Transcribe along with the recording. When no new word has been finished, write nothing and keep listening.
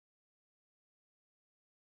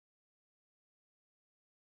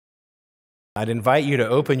I'd invite you to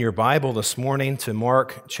open your Bible this morning to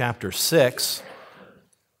Mark chapter 6.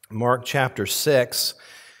 Mark chapter 6,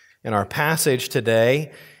 and our passage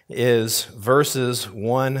today is verses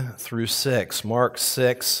 1 through 6. Mark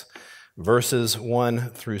 6, verses 1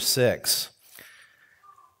 through 6.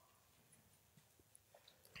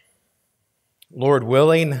 Lord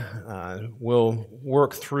willing, we'll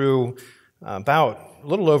work through about a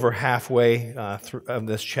little over halfway of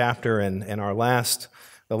this chapter, and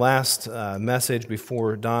the last message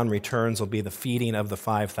before Don returns will be the feeding of the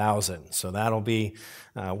 5,000. So that'll be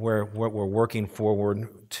what we're working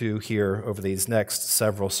forward to here over these next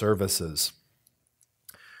several services.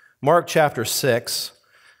 Mark chapter 6,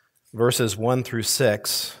 verses 1 through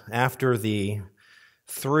 6, after the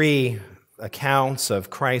three accounts of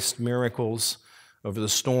Christ's miracles over the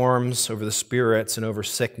storms, over the spirits, and over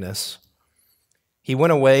sickness, he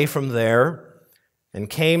went away from there and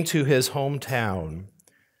came to his hometown,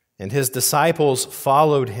 and his disciples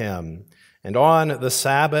followed him. And on the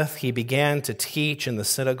Sabbath he began to teach in the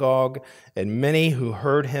synagogue, and many who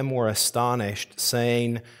heard him were astonished,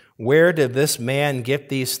 saying, "Where did this man get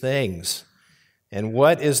these things? And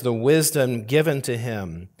what is the wisdom given to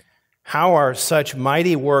him? How are such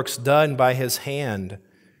mighty works done by his hand?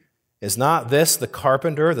 Is not this the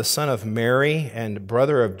carpenter, the son of Mary, and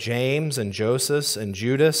brother of James and Joseph and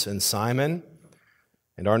Judas and Simon?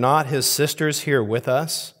 And are not his sisters here with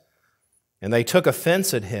us?" And they took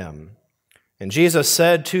offense at him. And Jesus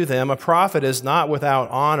said to them, "A prophet is not without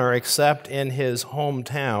honor except in his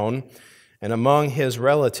hometown and among his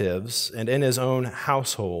relatives and in his own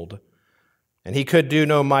household." And he could do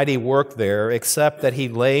no mighty work there except that he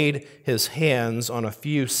laid his hands on a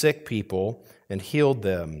few sick people and healed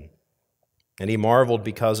them. And he marveled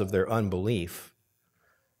because of their unbelief.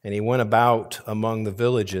 And he went about among the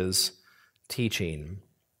villages teaching.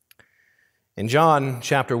 In John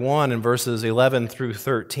chapter 1 and verses 11 through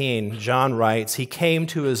 13, John writes, "He came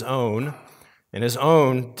to his own, and his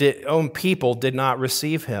own people did not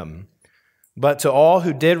receive him. But to all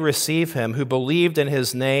who did receive him, who believed in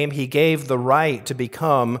his name, he gave the right to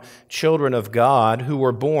become children of God, who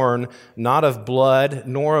were born not of blood,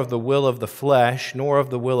 nor of the will of the flesh, nor of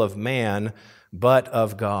the will of man, but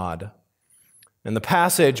of God." And the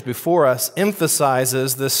passage before us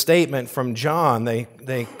emphasizes this statement from John.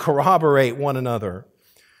 They corroborate one another.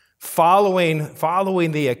 Following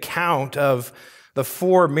the account of the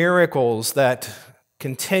four miracles that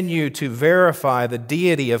continue to verify the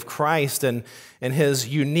deity of Christ and his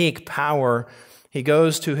unique power, he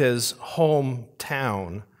goes to his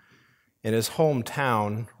hometown, and his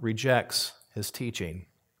hometown rejects his teaching.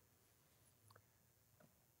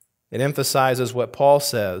 It emphasizes what Paul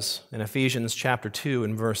says in Ephesians chapter 2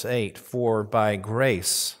 and verse 8, "For by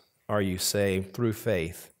grace are you saved through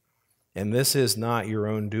faith, and this is not your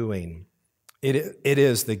own doing. It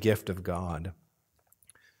is the gift of God."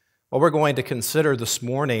 What we're going to consider this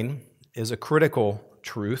morning is a critical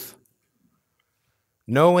truth.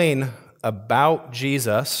 Knowing about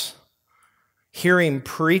Jesus, hearing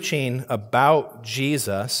preaching about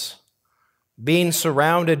Jesus, being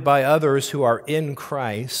surrounded by others who are in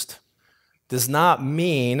Christ, does not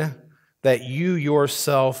mean that you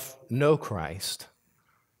yourself know Christ.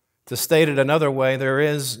 To state it another way, there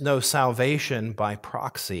is no salvation by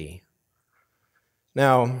proxy.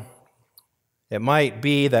 Now, it might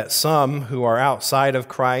be that some who are outside of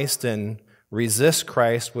Christ and resist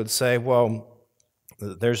Christ would say, well,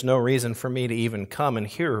 there's no reason for me to even come and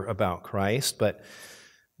hear about Christ, but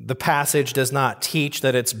the passage does not teach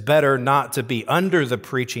that it's better not to be under the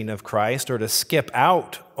preaching of Christ or to skip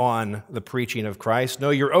out on the preaching of Christ. No,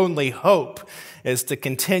 your only hope is to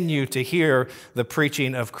continue to hear the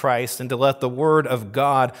preaching of Christ and to let the word of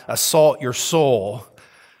God assault your soul,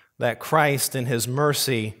 that Christ in his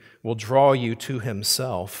mercy will draw you to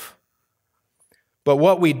himself. But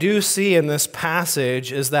what we do see in this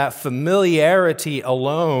passage is that familiarity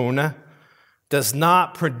alone does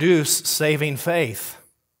not produce saving faith.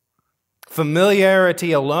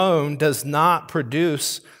 Familiarity alone does not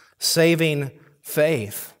produce saving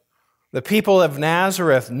faith. The people of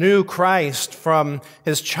Nazareth knew Christ from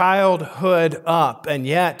his childhood up, and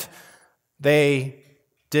yet they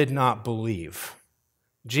did not believe.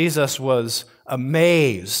 Jesus was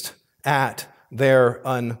amazed at their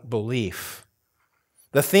unbelief.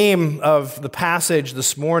 The theme of the passage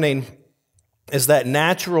this morning is that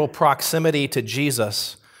natural proximity to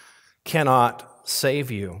Jesus cannot save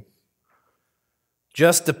you.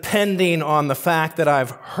 just depending on the fact that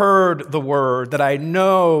I've heard the Word, that I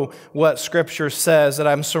know what Scripture says, that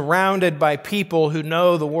I'm surrounded by people who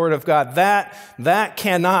know the Word of God, that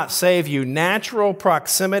cannot save you. Natural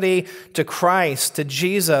proximity to Christ, to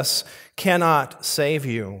Jesus, cannot save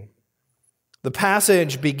you. The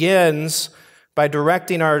passage begins by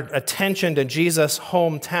directing our attention to Jesus'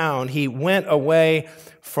 hometown. He went away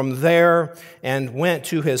from there and went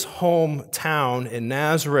to his hometown in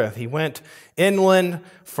Nazareth. He went inland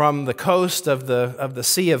from the coast of the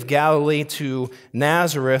Sea of Galilee to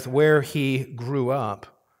Nazareth, where he grew up.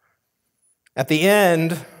 At the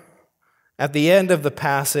end of the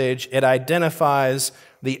passage, it identifies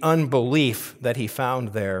the unbelief that he found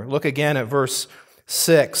there. Look again at verse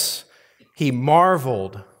 6. He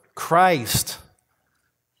marveled, Christ,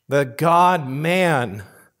 the God-man,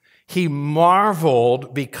 he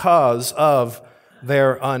marveled because of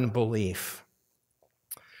their unbelief.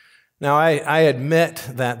 Now, I admit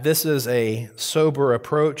that this is a sober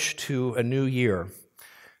approach to a new year.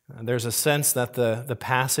 There's a sense that the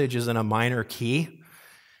passage is in a minor key,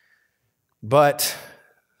 but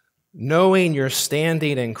knowing your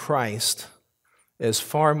standing in Christ is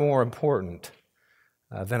far more important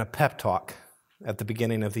than a pep talk at the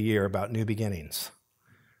beginning of the year about new beginnings.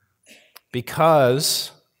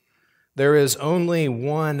 Because there is only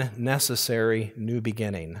one necessary new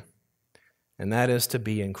beginning, and that is to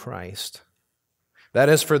be in Christ. That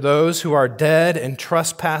is for those who are dead in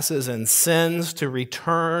trespasses and sins to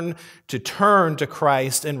turn to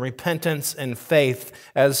Christ in repentance and faith,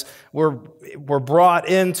 as we're brought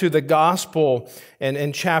into the gospel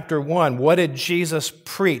in chapter 1. What did Jesus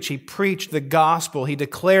preach? He preached the gospel. He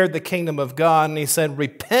declared the kingdom of God, and he said,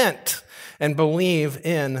 repent and believe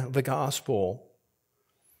in the gospel.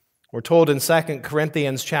 We're told in 2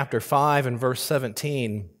 Corinthians chapter 5 and verse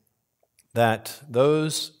 17 that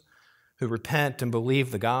those who repent and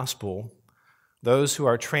believe the gospel, those who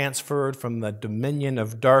are transferred from the dominion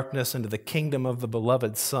of darkness into the kingdom of the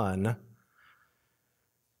beloved Son,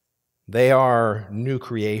 they are new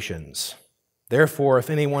creations. Therefore, if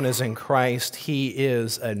anyone is in Christ, he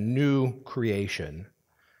is a new creation.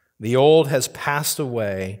 The old has passed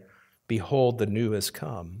away. Behold, the new has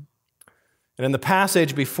come. And in the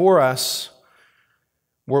passage before us,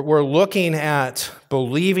 we're looking at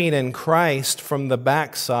believing in Christ from the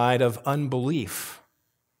backside of unbelief.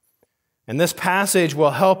 And this passage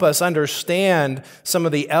will help us understand some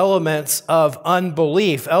of the elements of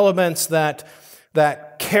unbelief, elements that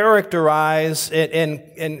characterize it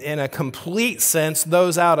in a complete sense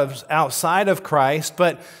those outside of Christ,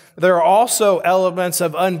 but there are also elements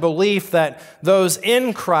of unbelief that those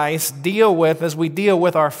in Christ deal with as we deal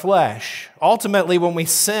with our flesh. Ultimately, when we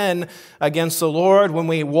sin against the Lord, when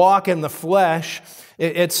we walk in the flesh,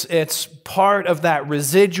 it's part of that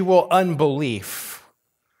residual unbelief.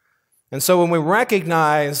 And so when we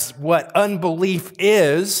recognize what unbelief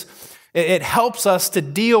is, it helps us to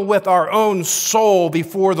deal with our own soul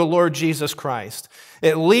before the Lord Jesus Christ.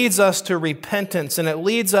 It leads us to repentance, and it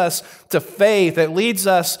leads us to faith. It leads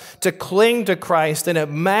us to cling to Christ, and it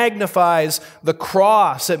magnifies the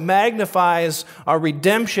cross. It magnifies our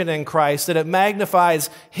redemption in Christ, and it magnifies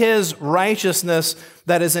His righteousness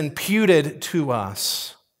that is imputed to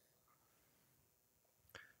us.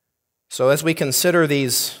 So as we consider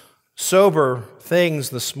these sober things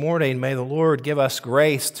this morning, may the Lord give us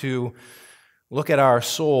grace to look at our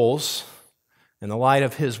souls in the light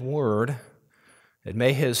of His Word. And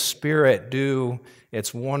may His Spirit do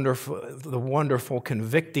the wonderful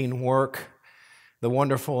convicting work, the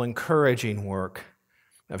wonderful encouraging work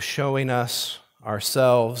of showing us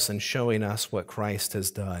ourselves and showing us what Christ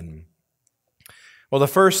has done. Well, the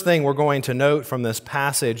first thing we're going to note from this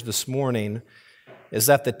passage this morning is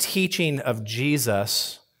that the teaching of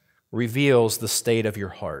Jesus reveals the state of your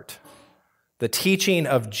heart. The teaching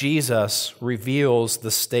of Jesus reveals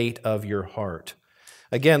the state of your heart.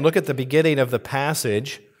 Again, look at the beginning of the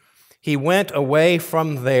passage. He went away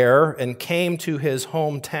from there and came to his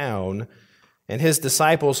hometown, and his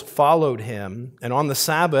disciples followed him. And on the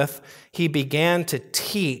Sabbath, he began to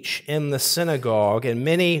teach in the synagogue, and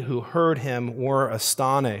many who heard him were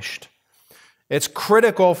astonished. It's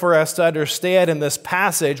critical for us to understand in this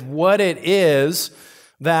passage what it is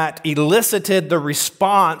that elicited the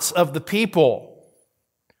response of the people.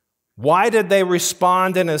 Why did they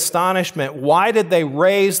respond in astonishment? Why did they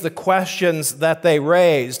raise the questions that they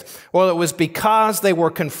raised? Well, it was because they were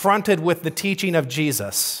confronted with the teaching of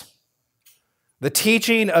Jesus. The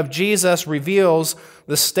teaching of Jesus reveals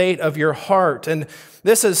the state of your heart. And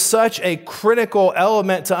this is such a critical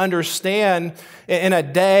element to understand in a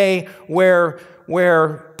day where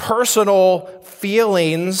personal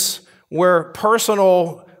feelings, where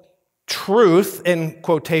personal truth, in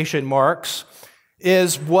quotation marks,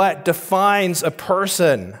 is what defines a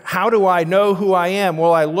person. How do I know who I am?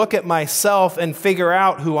 Well, I look at myself and figure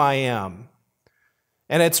out who I am.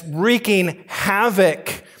 And it's wreaking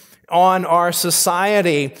havoc on our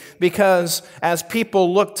society because as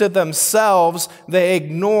people look to themselves, they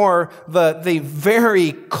ignore the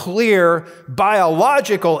very clear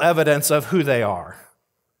biological evidence of who they are,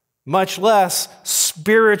 much less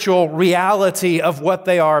spiritual reality of what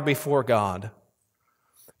they are before God.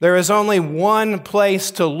 There is only one place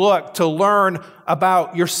to look to learn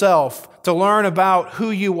about yourself, to learn about who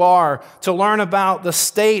you are, to learn about the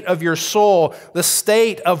state of your soul, the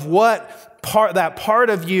state of that part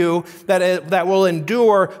of you that will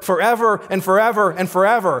endure forever and forever and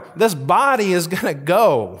forever. This body is going to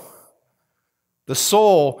go. The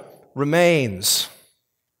soul remains.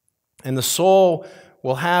 And the soul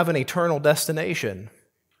will have an eternal destination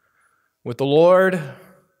with the Lord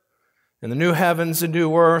and the new heavens and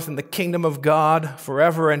new earth and the kingdom of God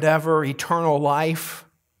forever and ever, eternal life,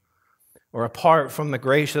 or apart from the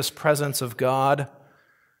gracious presence of God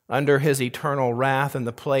under his eternal wrath in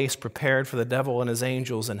the place prepared for the devil and his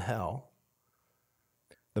angels in hell.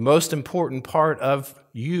 The most important part of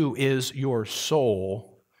you is your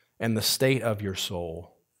soul and the state of your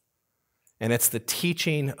soul. And it's the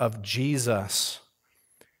teaching of Jesus.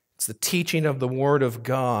 It's the teaching of the Word of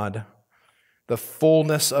God, the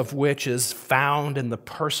fullness of which is found in the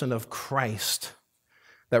person of Christ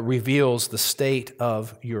that reveals the state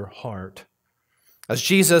of your heart. As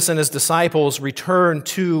Jesus and his disciples return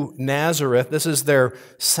to Nazareth, this is their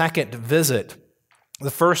second visit.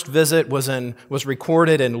 The first visit was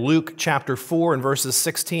recorded in Luke chapter 4 and verses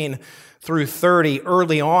 16 through 30,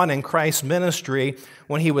 early on in Christ's ministry,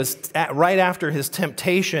 when he was right after his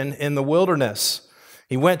temptation in the wilderness.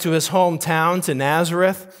 He went to his hometown, to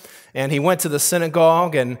Nazareth, and he went to the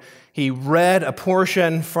synagogue and he read a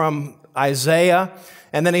portion from Isaiah,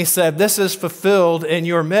 and then he said, "This is fulfilled in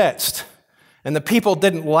your midst." And the people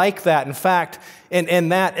didn't like that. In fact, in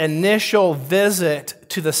that initial visit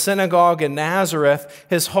to the synagogue in Nazareth,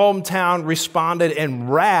 his hometown responded in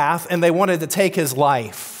wrath, and they wanted to take his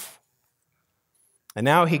life. And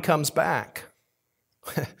now he comes back.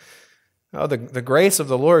 Oh, the grace of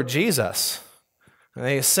the Lord Jesus. And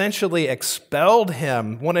they essentially expelled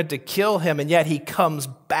him, wanted to kill him, and yet he comes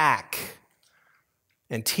back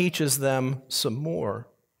and teaches them some more.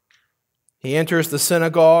 He enters the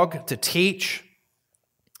synagogue to teach,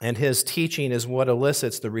 and his teaching is what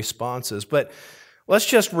elicits the responses. But let's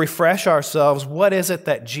just refresh ourselves. What is it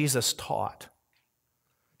that Jesus taught?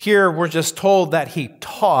 Here we're just told that he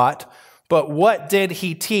taught, but what did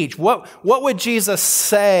he teach? What would Jesus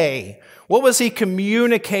say? What was he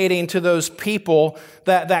communicating to those people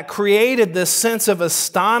that created this sense of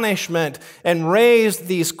astonishment and raised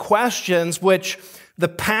these questions which the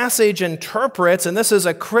passage interprets, and this is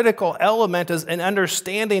a critical element in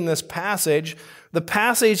understanding this passage. The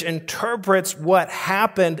passage interprets what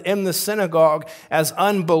happened in the synagogue as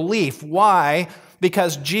unbelief. Why?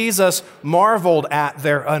 Because Jesus marveled at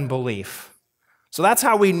their unbelief. So that's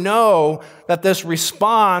how we know that this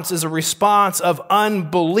response is a response of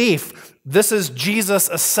unbelief. This is Jesus'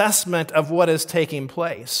 assessment of what is taking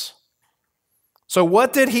place. So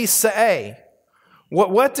what did he say?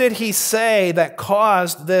 What did he say that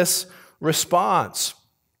caused this response?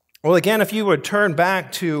 Well, again, if you would turn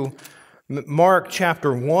back to Mark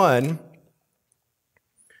chapter 1,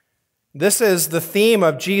 this is the theme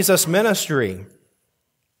of Jesus' ministry.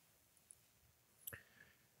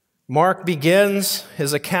 Mark begins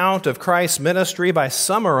his account of Christ's ministry by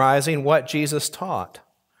summarizing what Jesus taught.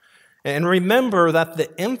 And remember that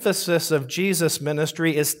the emphasis of Jesus'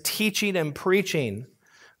 ministry is teaching and preaching.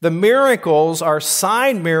 The miracles are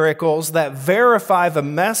sign miracles that verify the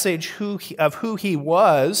message of who he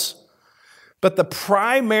was, but the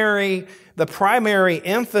primary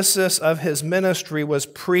emphasis of his ministry was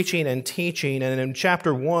preaching and teaching. And in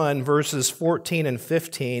chapter 1, verses 14 and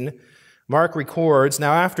 15, Mark records,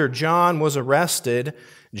 "Now after John was arrested,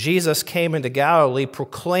 Jesus came into Galilee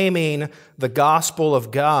proclaiming the gospel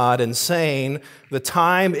of God and saying, 'The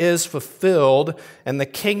time is fulfilled and the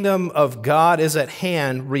kingdom of God is at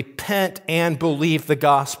hand. Repent and believe the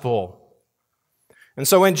gospel.'" And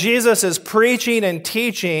so when Jesus is preaching and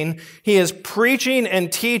teaching, he is preaching and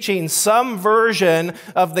teaching some version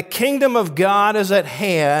of the kingdom of God is at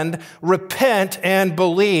hand. Repent and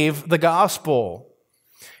believe the gospel.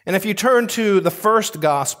 And if you turn to the first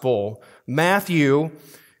gospel, Matthew,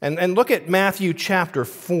 and look at Matthew chapter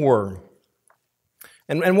 4.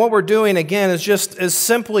 And what we're doing, again, is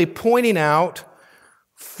simply pointing out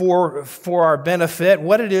for our benefit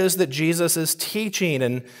what it is that Jesus is teaching.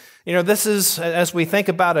 And, this is, as we think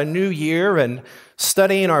about a new year and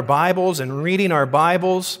studying our Bibles and reading our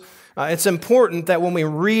Bibles, it's important that when we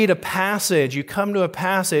read a passage, you come to a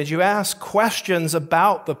passage, you ask questions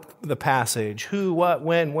about the passage. Who, what,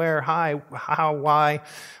 when, where, how, why.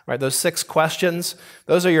 Right, those 6 questions,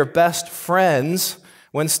 those are your best friends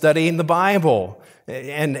when studying the Bible.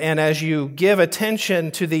 And as you give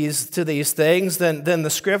attention to these things, then the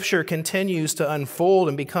Scripture continues to unfold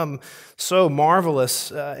and become so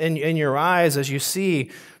marvelous in your eyes as you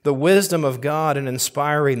see the wisdom of God in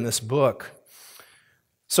inspiring this book.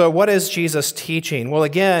 So what is Jesus teaching? Well,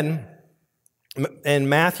 again, in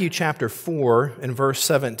Matthew chapter 4 and verse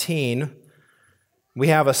 17, we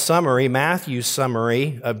have a summary, Matthew's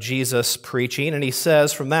summary of Jesus preaching, and he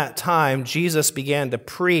says, from that time, Jesus began to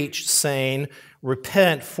preach, saying,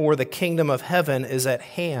 repent, for the kingdom of heaven is at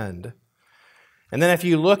hand. And then if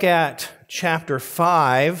you look at chapter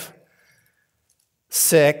 5,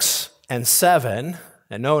 6, and 7,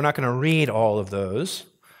 and no, we're not going to read all of those,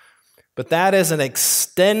 but that is an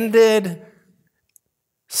extended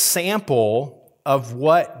sample of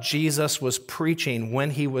what Jesus was preaching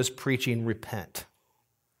when he was preaching repent.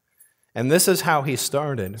 And this is how he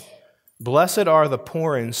started. Blessed are the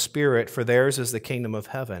poor in spirit, for theirs is the kingdom of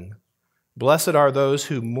heaven. Blessed are those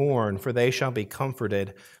who mourn, for they shall be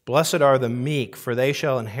comforted. Blessed are the meek, for they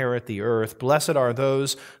shall inherit the earth. Blessed are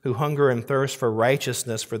those who hunger and thirst for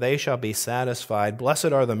righteousness, for they shall be satisfied.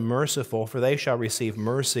 Blessed are the merciful, for they shall receive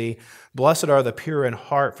mercy. Blessed are the pure in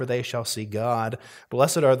heart, for they shall see God.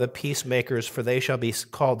 Blessed are the peacemakers, for they shall be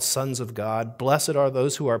called sons of God. Blessed are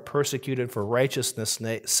those who are persecuted for righteousness'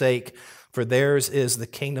 sake, for theirs is the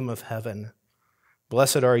kingdom of heaven.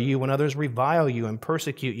 Blessed are you when others revile you and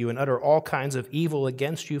persecute you and utter all kinds of evil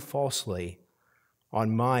against you falsely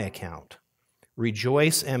on my account.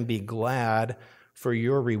 Rejoice and be glad, for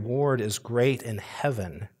your reward is great in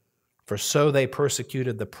heaven, for so they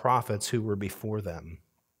persecuted the prophets who were before them.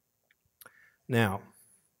 Now,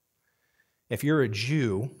 if you're a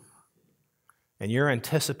Jew and you're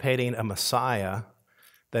anticipating a Messiah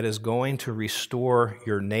that is going to restore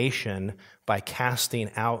your nation by casting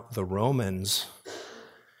out the Romans,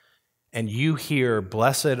 and you hear,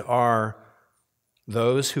 blessed are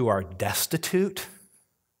those who are destitute,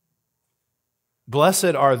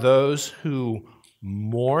 blessed are those who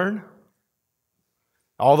mourn,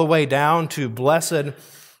 all the way down to blessed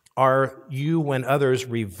are you when others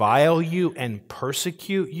revile you and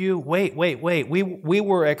persecute you? Wait. We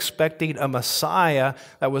were expecting a Messiah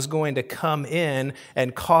that was going to come in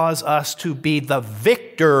and cause us to be the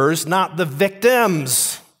victors, not the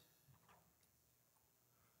victims.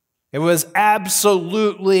 It was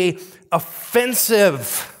absolutely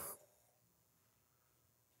offensive.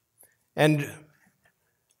 And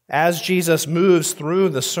as Jesus moves through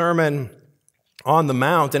the Sermon on the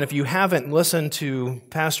Mount, and if you haven't listened to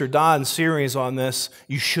Pastor Don's series on this,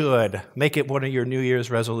 you should. Make it one of your New Year's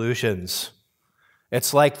resolutions.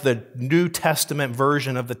 It's like the New Testament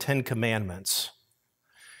version of the Ten Commandments.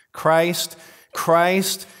 Christ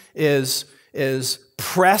is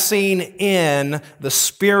pressing in the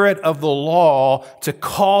spirit of the law to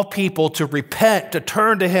call people to repent, to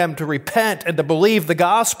turn to Him, to repent, and to believe the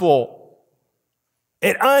gospel.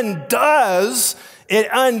 It undoes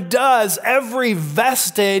every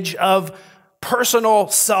vestige of personal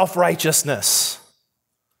self-righteousness.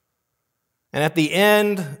 And at the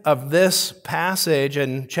end of this passage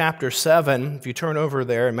in chapter 7, if you turn over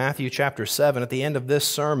there in Matthew chapter 7, at the end of this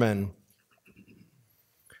sermon,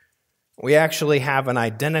 we actually have an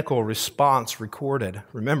identical response recorded.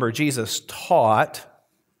 Remember, Jesus taught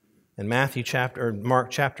in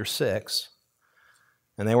Mark chapter 6,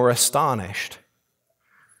 and they were astonished.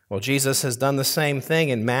 Well, Jesus has done the same thing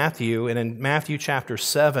in Matthew, and in Matthew chapter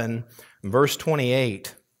 7, verse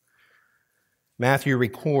 28, Matthew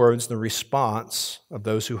records the response of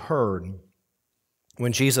those who heard.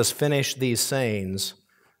 When Jesus finished these sayings,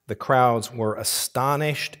 the crowds were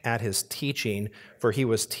astonished at his teaching, for he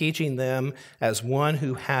was teaching them as one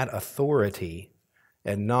who had authority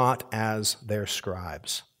and not as their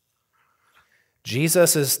scribes.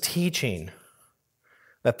 Jesus is teaching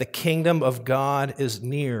that the kingdom of God is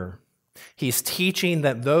near. He's teaching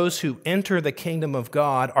that those who enter the kingdom of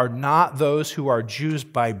God are not those who are Jews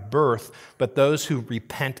by birth, but those who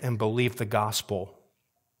repent and believe the gospel.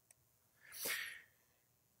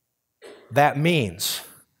 That means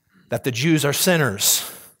that the Jews are sinners.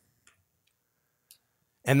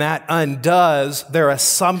 And that undoes their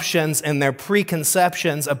assumptions and their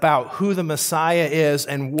preconceptions about who the Messiah is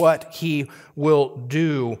and what he will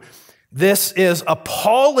do. This is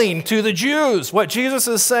appalling to the Jews. What Jesus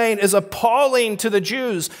is saying is appalling to the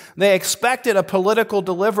Jews. They expected a political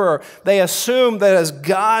deliverer. They assumed that as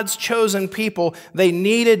God's chosen people, they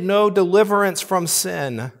needed no deliverance from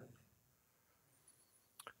sin.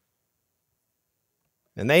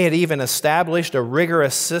 And they had even established a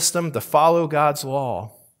rigorous system to follow God's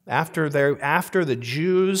law. After the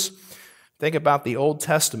Jews, think about the Old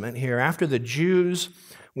Testament here, after the Jews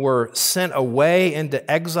were sent away into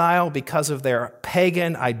exile because of their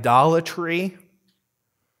pagan idolatry,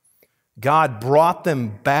 God brought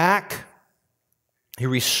them back. He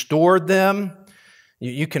restored them.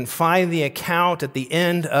 You can find the account at the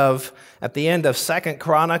end of 2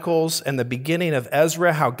 Chronicles and the beginning of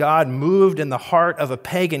Ezra, how God moved in the heart of a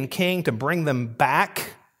pagan king to bring them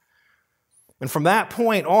back. And from that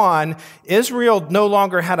point on, Israel no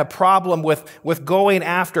longer had a problem with going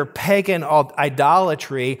after pagan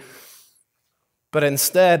idolatry, but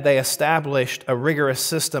instead they established a rigorous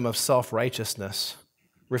system of self-righteousness,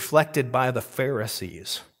 reflected by the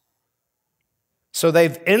Pharisees. So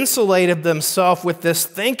they've insulated themselves with this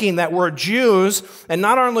thinking that we're Jews, and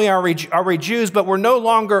not only are we Jews, but we're no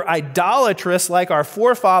longer idolatrous like our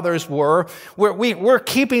forefathers were. We're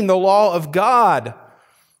keeping the law of God.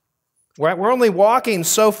 We're only walking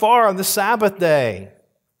so far on the Sabbath day.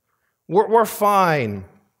 We're fine.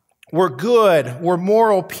 We're good. We're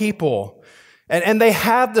moral people. And they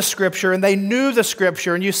have the Scripture, and they knew the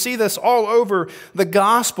Scripture, and you see this all over the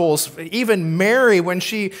Gospels. Even Mary, when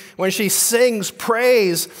she sings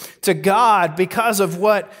praise to God because of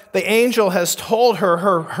what the angel has told her,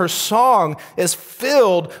 her song is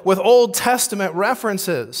filled with Old Testament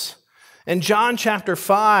references. In John chapter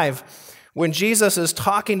 5, when Jesus is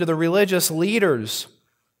talking to the religious leaders,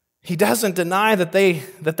 he doesn't deny that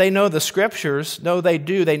they know the Scriptures. No, they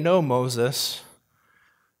do. They know Moses.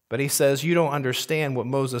 But he says, you don't understand what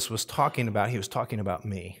Moses was talking about. He was talking about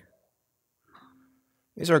me.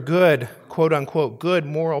 These are good, quote unquote, good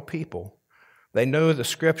moral people. They know the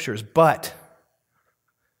Scriptures, but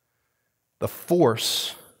the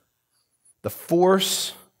force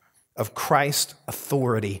of Christ's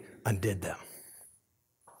authority undid them.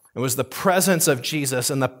 It was the presence of Jesus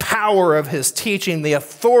and the power of his teaching, the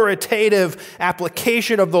authoritative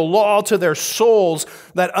application of the law to their souls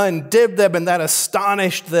that undid them and that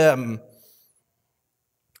astonished them.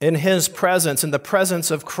 In his presence, in the presence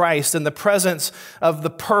of Christ, in the presence of the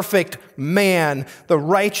perfect man, the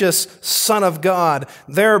righteous Son of God,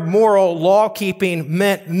 their moral law-keeping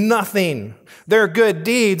meant nothing. Their good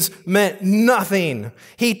deeds meant nothing.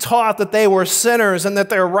 He taught that they were sinners and that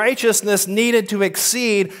their righteousness needed to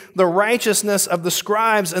exceed the righteousness of the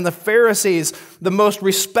scribes and the Pharisees, the most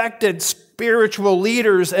respected spiritual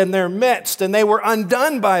leaders in their midst, and they were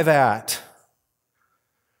undone by that.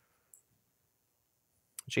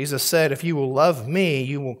 Jesus said, if you will love me,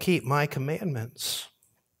 you will keep my commandments.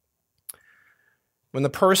 When the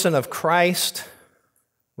person of Christ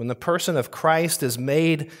is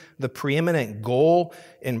made the preeminent goal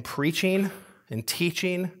in preaching and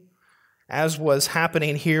teaching, as was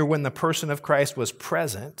happening here when the person of Christ was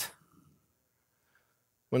present,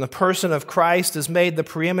 when the person of Christ is made the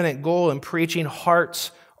preeminent goal in preaching,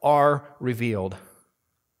 hearts are revealed.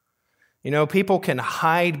 You know, people can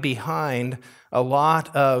hide behind a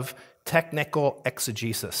lot of technical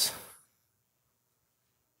exegesis.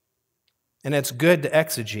 And it's good to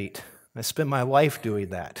exegete. I spend my life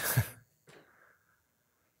doing that.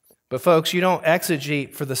 But folks, you don't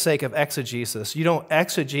exegete for the sake of exegesis. You don't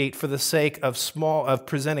exegete for the sake of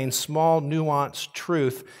presenting small, nuanced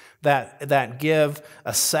truth that give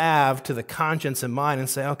a salve to the conscience and mind and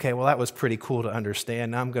say, okay, well, that was pretty cool to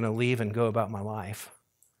understand. Now I'm going to leave and go about my life.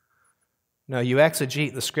 No, you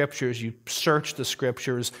exegete the Scriptures, you search the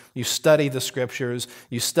Scriptures, you study the Scriptures,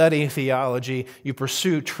 you study theology, you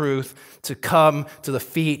pursue truth to come to the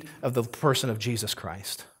feet of the person of Jesus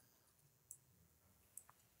Christ.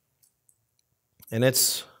 And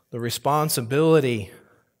it's the responsibility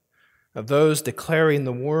of those declaring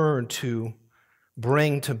the Word to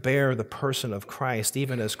bring to bear the person of Christ,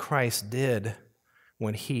 even as Christ did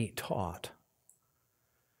when he taught.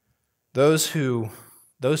 Those who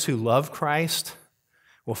love Christ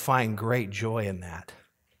will find great joy in that.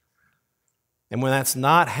 And when that's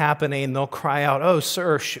not happening, they'll cry out, oh,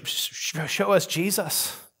 sir, show us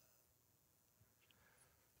Jesus.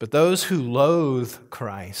 But those who loathe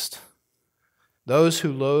Christ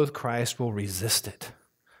will resist it.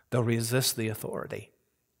 They'll resist the authority.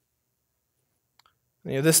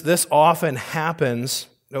 You know, this often happens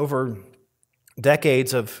over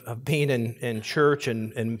decades of being in church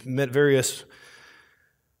and various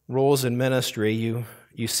roles in ministry.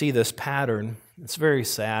 You see this pattern. It's very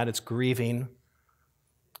sad. It's grieving.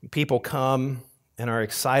 People come and are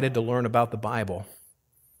excited to learn about the Bible,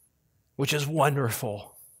 which is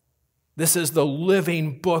wonderful. This is the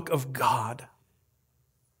living book of God.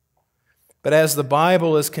 But as the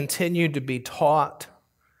Bible is continued to be taught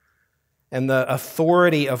and the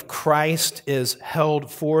authority of Christ is held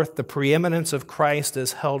forth, the preeminence of Christ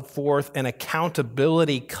is held forth, and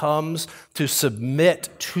accountability comes to submit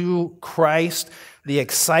to Christ, the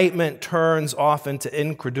excitement turns often to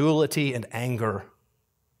incredulity and anger.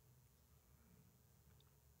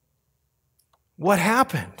 What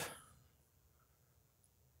happened?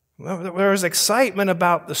 Well, there was excitement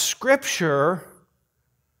about the Scripture,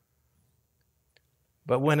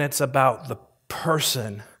 but when it's about the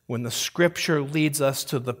person, when the Scripture leads us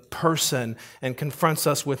to the person and confronts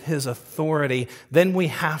us with His authority, then we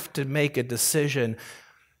have to make a decision.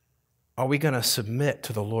 Are we going to submit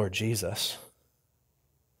to the Lord Jesus?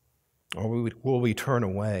 Or will we turn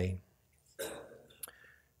away?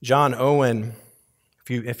 John Owen,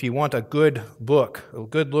 if you want a good book, a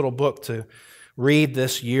good little book to read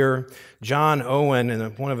this year, John Owen, in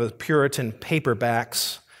one of his Puritan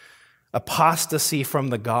paperbacks, Apostasy from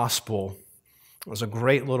the Gospel, was a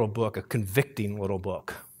great little book, a convicting little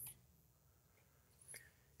book.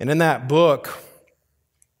 And in that book,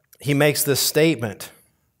 he makes this statement.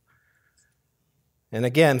 And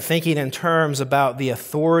again, thinking in terms about the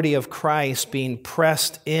authority of Christ being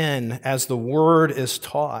pressed in as the Word is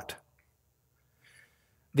taught.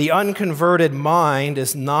 The unconverted mind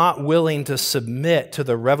is not willing to submit to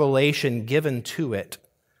the revelation given to it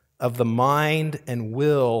of the mind and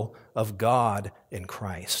will of God in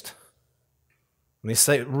Christ. Let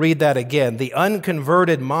me read that again. The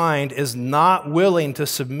unconverted mind is not willing to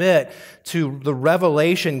submit to the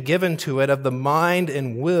revelation given to it of the mind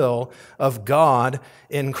and will of God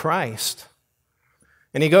in Christ.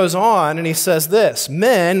 And he goes on and he says this,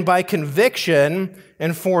 men by conviction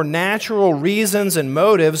and for natural reasons and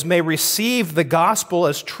motives may receive the gospel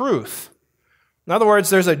as truth. In other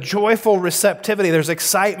words, there's a joyful receptivity. There's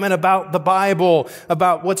excitement about the Bible,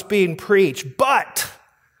 about what's being preached. But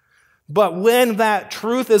when that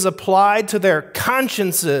truth is applied to their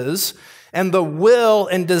consciences and the will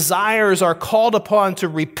and desires are called upon to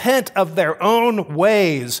repent of their own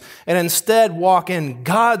ways and instead walk in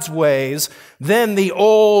God's ways, then the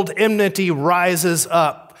old enmity rises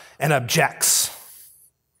up and objects.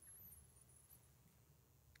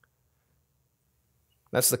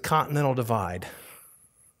 That's the continental divide.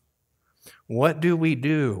 What do we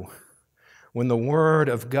do when the Word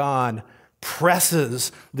of God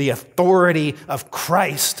presses the authority of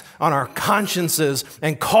Christ on our consciences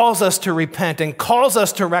and calls us to repent and calls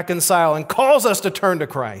us to reconcile and calls us to turn to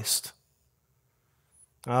Christ?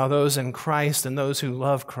 Those in Christ and those who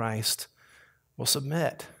love Christ will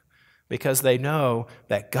submit because they know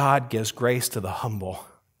that God gives grace to the humble,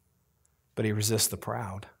 but He resists the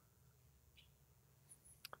proud.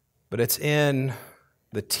 But it's in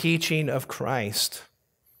the teaching of Christ,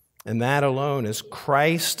 and that alone is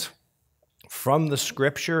Christ from the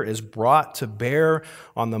Scripture is brought to bear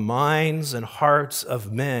on the minds and hearts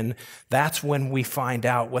of men. That's when we find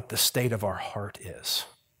out what the state of our heart is.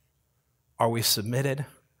 Are we submitted?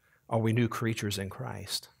 Are we new creatures in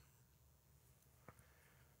Christ?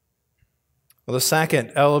 Well, the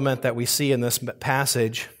second element that we see in this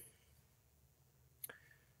passage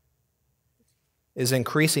is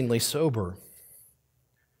increasingly sober.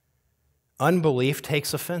 Unbelief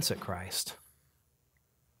takes offense at Christ.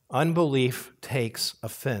 Unbelief takes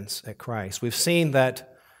offense at Christ. We've seen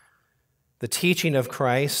that the teaching of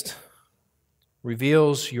Christ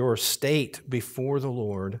reveals your state before the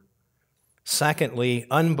Lord. Secondly,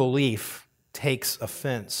 unbelief takes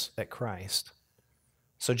offense at Christ.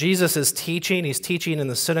 So Jesus is teaching. He's teaching in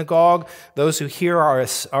the synagogue. Those who hear are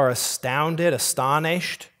astounded,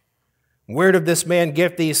 astonished. Where did this man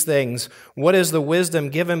get these things? What is the wisdom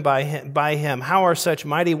given by him? How are such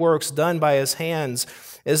mighty works done by his hands?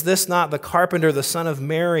 Is this not the carpenter, the son of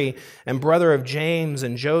Mary, and brother of James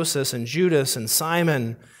and Joseph and Judas and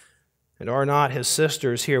Simon? And are not his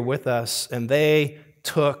sisters here with us? And they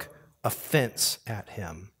took offense at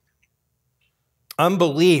him.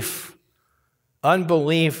 Unbelief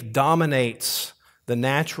dominates the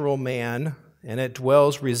natural man, and it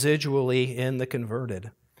dwells residually in the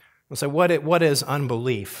converted. So what is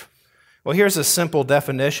unbelief? Well, here's a simple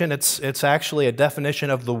definition. It's actually a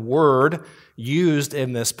definition of the word used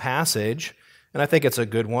in this passage, and I think it's a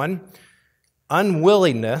good one.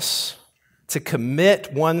 Unwillingness to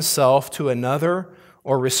commit oneself to another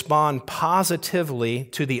or respond positively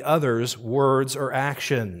to the other's words or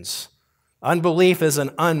actions. Unbelief is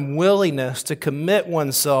an unwillingness to commit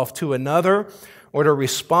oneself to another or to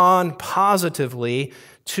respond positively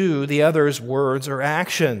to the other's words or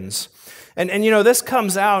actions. And this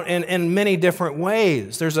comes out in many different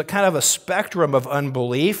ways. There's a kind of a spectrum of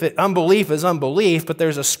unbelief. Unbelief is unbelief, but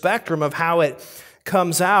there's a spectrum of how it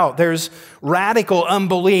comes out. There's radical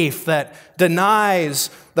unbelief that denies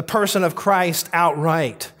the person of Christ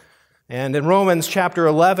outright. And in Romans chapter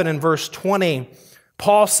 11 and verse 20,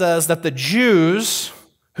 Paul says that the Jews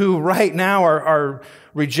who right now are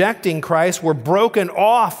rejecting Christ were broken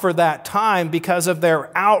off for that time because of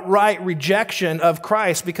their outright rejection of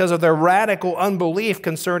Christ, because of their radical unbelief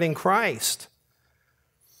concerning Christ.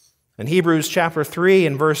 In Hebrews chapter 3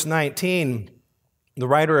 and verse 19, the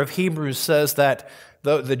writer of Hebrews says that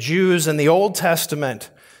the Jews in the Old Testament,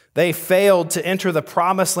 they failed to enter the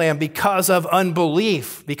promised land because of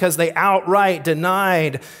unbelief, because they outright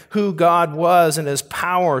denied who God was and His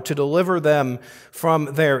power to deliver them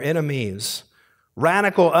from their enemies.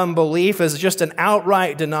 Radical unbelief is just an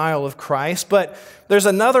outright denial of Christ, but there's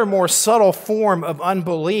another more subtle form of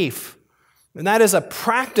unbelief, and that is a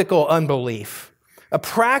practical unbelief. A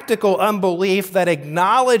practical unbelief that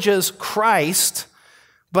acknowledges Christ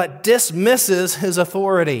but dismisses His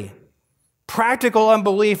authority. Practical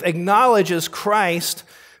unbelief acknowledges Christ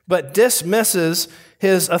but dismisses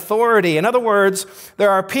His authority. In other words, there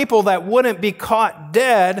are people that wouldn't be caught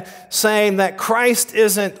dead saying that Christ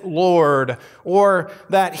isn't Lord or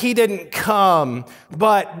that He didn't come.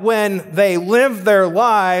 But when they live their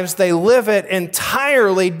lives, they live it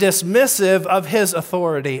entirely dismissive of His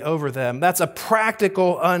authority over them. That's a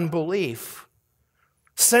practical unbelief.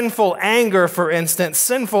 Sinful anger, for instance,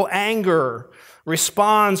 sinful anger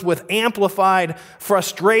responds with amplified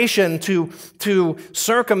frustration to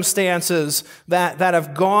circumstances that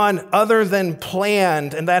have gone other than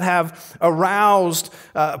planned and that have aroused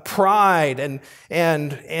pride and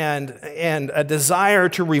a desire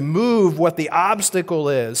to remove what the obstacle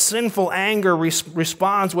is. Sinful anger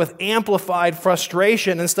responds with amplified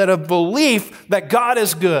frustration instead of belief that God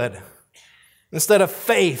is good, instead of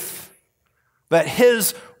faith that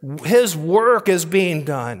His work is being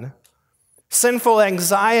done. Sinful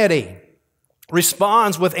anxiety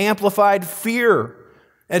responds with amplified fear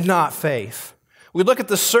and not faith. We look at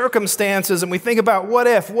the circumstances and we think about what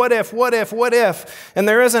if, and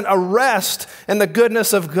there isn't a rest in the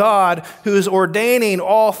goodness of God who is ordaining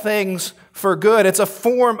all things for good. It's a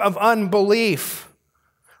form of unbelief.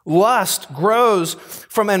 Lust grows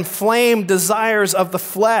from inflamed desires of the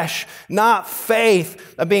flesh, not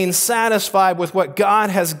faith of being satisfied with what God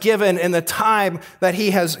has given in the time that He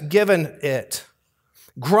has given it.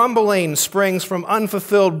 Grumbling springs from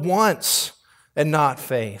unfulfilled wants and not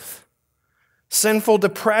faith. Sinful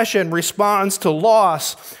depression responds to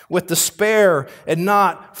loss with despair and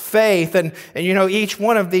not faith. And each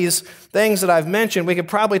one of these things that I've mentioned, we could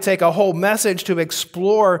probably take a whole message to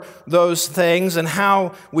explore those things and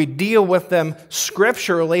how we deal with them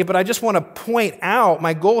scripturally. But I just want to point out,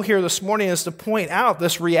 my goal here this morning is to point out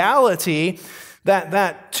this reality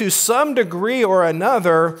that to some degree or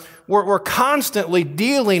another, we're constantly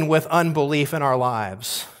dealing with unbelief in our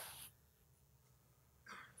lives.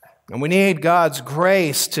 And we need God's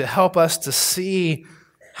grace to help us to see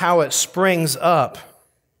how it springs up,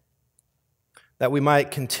 that we might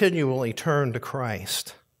continually turn to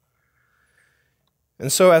Christ. And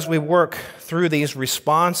so as we work through these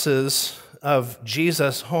responses of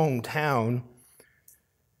Jesus' hometown,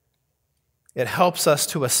 it helps us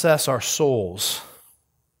to assess our souls.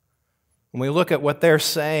 When we look at what they're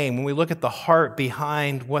saying, when we look at the heart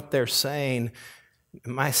behind what they're saying,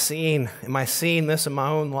 Am I seeing this in my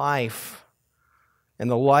own life in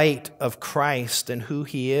the light of Christ and who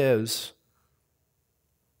He is?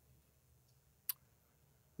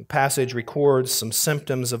 The passage records some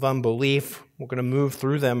symptoms of unbelief. We're going to move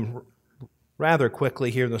through them rather quickly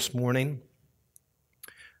here this morning.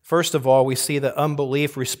 First of all, we see that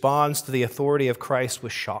unbelief responds to the authority of Christ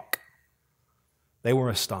with shock. They were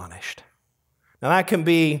astonished. Now that can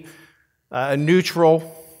be a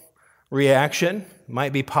neutral reaction.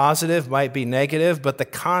 Might be positive, might be negative, but the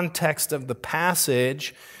context of the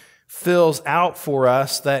passage fills out for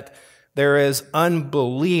us that there is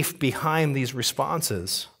unbelief behind these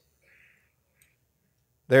responses.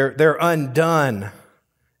 They're undone.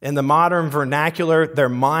 In the modern vernacular, their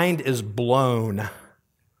mind is blown.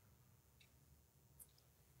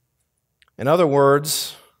 In other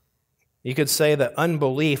words, you could say that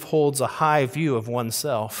unbelief holds a high view of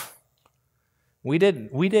oneself. We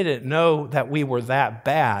didn't know that we were that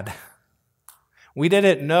bad. We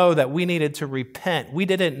didn't know that we needed to repent. We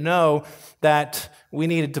didn't know that we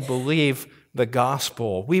needed to believe the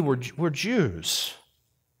gospel. We're Jews.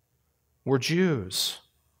 We're Jews.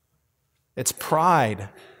 It's pride.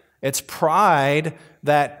 It's pride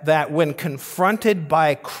that when confronted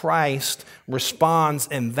by Christ responds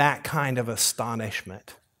in that kind of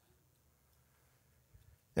astonishment.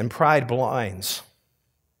 And pride blinds.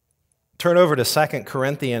 Turn over to 2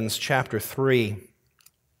 Corinthians chapter 3.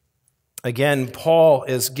 Again, Paul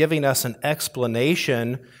is giving us an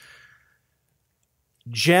explanation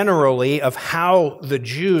generally of how the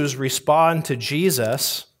Jews respond to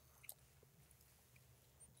Jesus.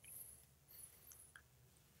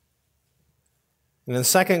 And in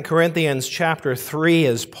 2 Corinthians chapter 3,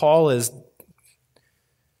 as Paul is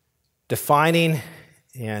defining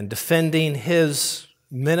and defending his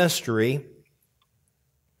ministry,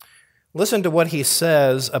 listen to what he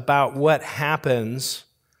says about what happens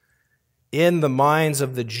in the minds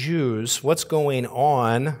of the Jews, what's going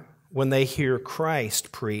on when they hear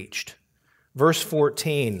Christ preached. Verse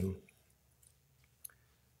 14,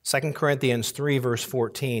 2 Corinthians 3, verse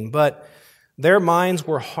 14, "But their minds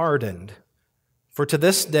were hardened. For to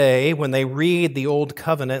this day, when they read the Old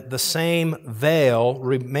Covenant, the same veil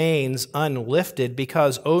remains unlifted,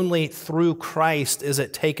 because only through Christ is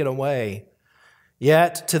it taken away.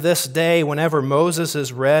 Yet to this day, whenever Moses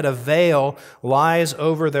is read, a veil lies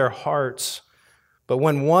over their hearts. But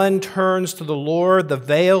when one turns to the Lord, the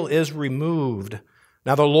veil is removed.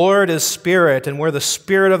 Now the Lord is Spirit, and where the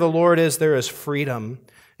Spirit of the Lord is, there is freedom.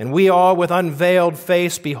 And we all, with unveiled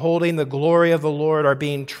face, beholding the glory of the Lord, are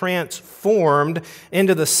being transformed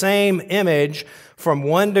into the same image from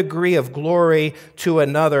one degree of glory to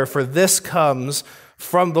another, for this comes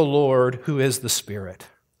from the Lord, who is the Spirit."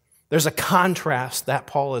 There's a contrast that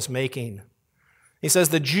Paul is making. He says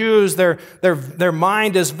the Jews, their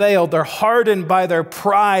mind is veiled. They're hardened by their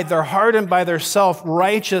pride. They're hardened by their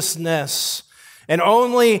self-righteousness. And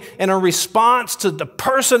only in a response to the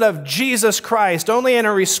person of Jesus Christ, only in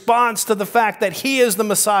a response to the fact that He is the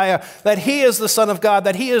Messiah, that He is the Son of God,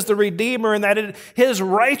 that He is the Redeemer, and that His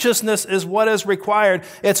righteousness is what is required,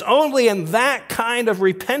 it's only in that kind of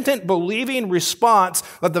repentant, believing response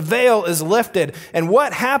that the veil is lifted. And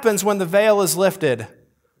what happens when the veil is lifted?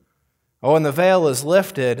 Oh, when the veil is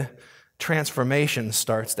lifted, transformation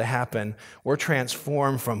starts to happen. We're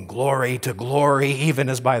transformed from glory to glory, even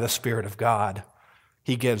as by the Spirit of God.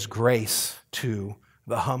 He gives grace to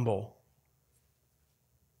the humble.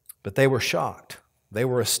 But they were shocked. They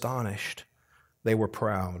were astonished. They were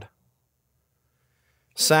proud.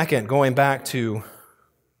 Second, going back to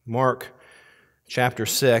Mark chapter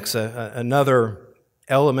 6, another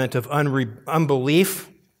element of unbelief.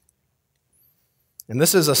 And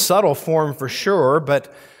this is a subtle form for sure,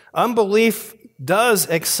 but unbelief does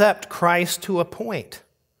accept Christ to a point.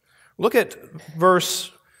 Look at verse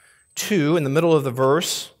 2 in the middle of the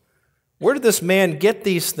verse. Where did this man get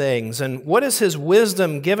these things? And what is his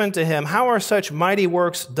wisdom given to him? How are such mighty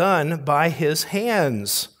works done by his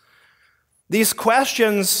hands? These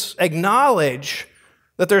questions acknowledge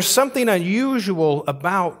that there's something unusual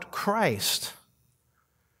about Christ.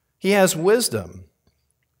 He has wisdom.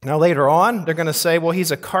 Now later on, they're going to say, well, he's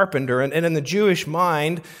a carpenter. And in the Jewish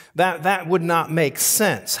mind, that would not make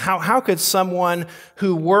sense. How could someone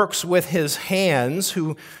who works with his hands,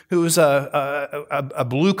 who's a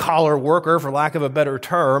blue-collar worker, for lack of a better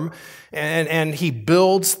term, and he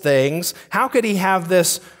builds things, how could he have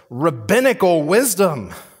this rabbinical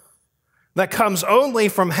wisdom that comes only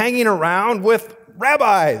from hanging around with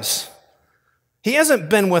rabbis? He hasn't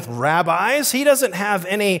been with rabbis. He doesn't have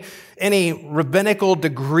any rabbinical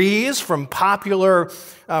degrees from popular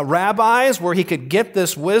rabbis where he could get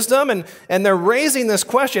this wisdom. And they're raising this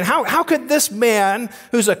question, how could this man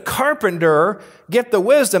who's a carpenter get the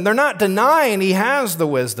wisdom? They're not denying he has the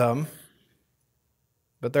wisdom,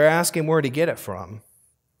 but they're asking where to get it from.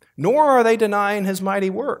 Nor are they denying his mighty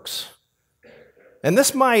works. And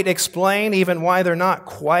this might explain even why they're not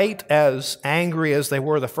quite as angry as they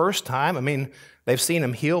were the first time. I mean, they've seen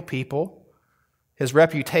him heal people. His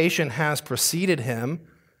reputation has preceded him.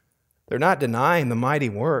 They're not denying the mighty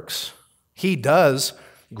works. He does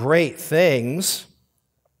great things,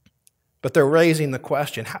 but they're raising the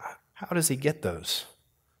question, how does he get those?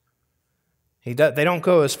 They don't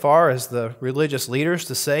go as far as the religious leaders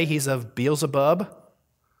to say he's of Beelzebub,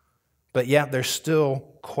 but yet they're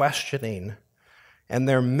still questioning, and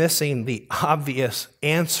they're missing the obvious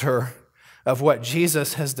answer of what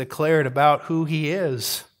Jesus has declared about who he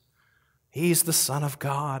is. He's the Son of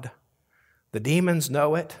God. The demons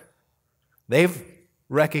know it. They've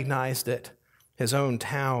recognized it. His own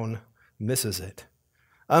town misses it.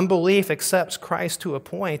 Unbelief accepts Christ to a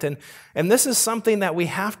point, and this is something that we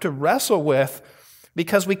have to wrestle with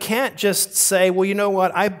Because we can't just say, well, you know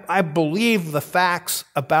what, I believe the facts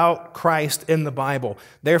about Christ in the Bible,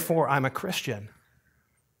 therefore I'm a Christian.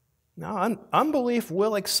 No, unbelief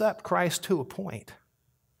will accept Christ to a point.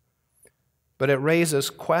 But it raises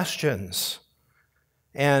questions.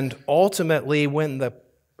 And ultimately, when the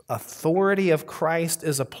authority of Christ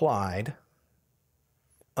is applied,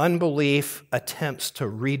 unbelief attempts to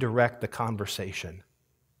redirect the conversation.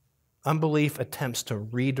 Unbelief attempts to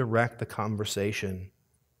redirect the conversation.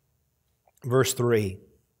 Verse 3,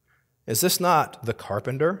 is this not the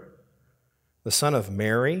carpenter, the son of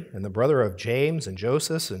Mary, and the brother of James and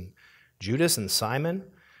Joseph and Judas and Simon?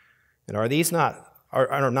 And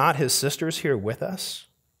are not his sisters here with us?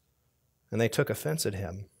 And they took offense at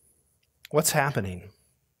him. What's happening?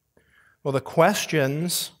 Well, the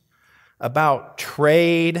questions about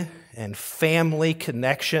trade and family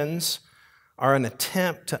connections are an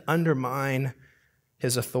attempt to undermine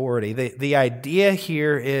his authority. The idea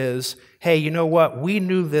here is, hey, you know what? We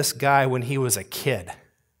knew this guy when he was a kid.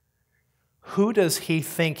 Who does he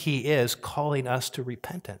think he is calling us to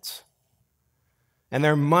repentance? And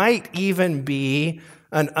there might even be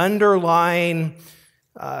an underlying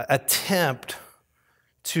attempt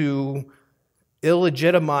to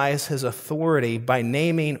illegitimize his authority by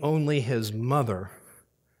naming only his mother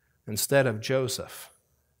instead of Joseph,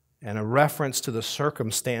 and a reference to the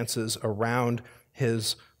circumstances around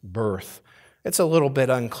his birth. It's a little bit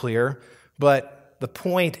unclear, but the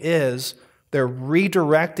point is they're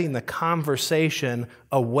redirecting the conversation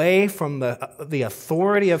away from the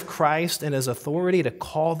authority of Christ and his authority to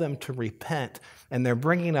call them to repent, and they're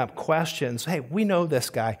bringing up questions. Hey, we know this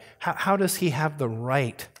guy. How does he have the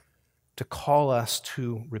right to call us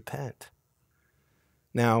to repent?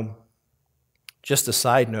 Now, just a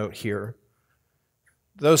side note here.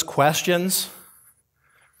 Those questions,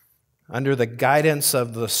 under the guidance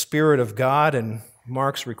of the Spirit of God and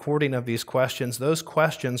Mark's recording of these questions, those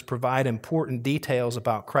questions provide important details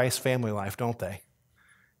about Christ's family life, don't they?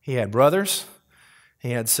 He had brothers,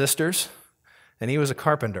 he had sisters, and he was a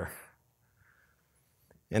carpenter.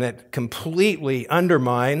 And it completely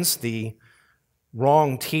undermines the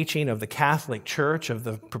wrong teaching of the Catholic Church of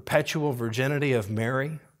the perpetual virginity of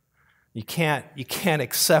Mary. You can't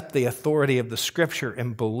accept the authority of the Scripture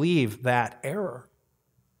and believe that error.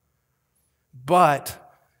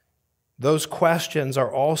 But those questions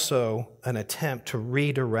are also an attempt to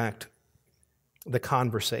redirect the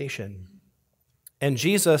conversation. And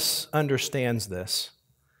Jesus understands this.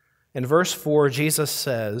 In verse 4, Jesus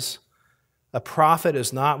says, "A prophet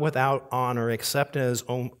is not without honor except in his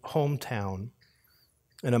own hometown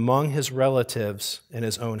and among his relatives in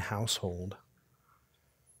his own household."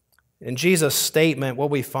 In Jesus' statement, what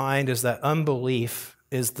we find is that unbelief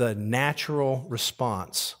is the natural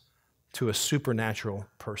response to a supernatural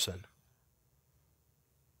person.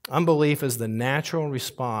 Unbelief is the natural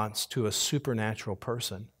response to a supernatural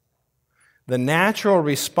person. The natural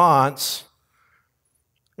response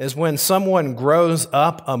is when someone grows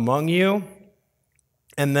up among you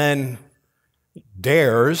and then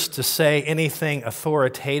dares to say anything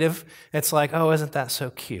authoritative. It's like, oh, isn't that so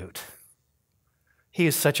cute? He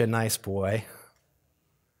is such a nice boy.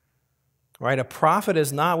 Right? A prophet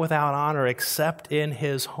is not without honor except in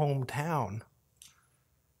his hometown.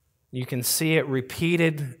 You can see it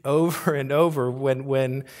repeated over and over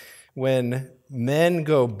when men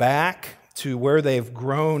go back to where they've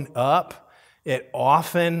grown up. It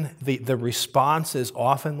often, the response is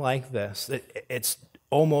often like this. It's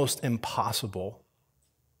almost impossible.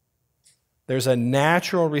 There's a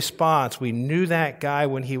natural response. We knew that guy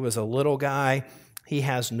when he was a little guy. He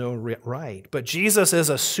has no right. But Jesus is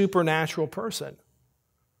a supernatural person.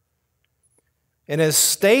 And his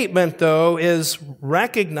statement, though, is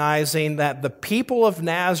recognizing that the people of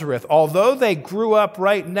Nazareth, although they grew up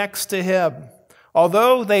right next to him,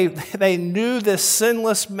 although they knew this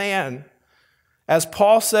sinless man, as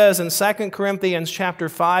Paul says in 2 Corinthians chapter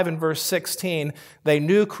 5 and verse 16, they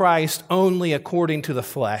knew Christ only according to the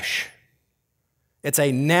flesh. It's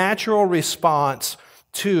a natural response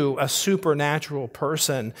to a supernatural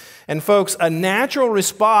person. And folks, a natural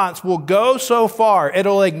response will go so far.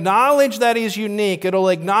 It'll acknowledge that he's unique. It'll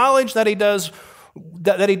acknowledge that he does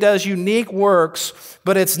unique works,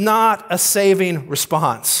 but it's not a saving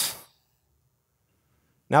response.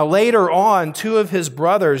 Now, later on, two of his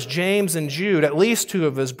brothers, James and Jude, at least two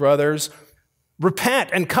of his brothers, repent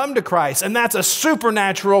and come to Christ, and that's a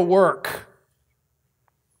supernatural work.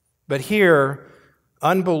 But here,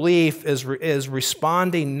 unbelief is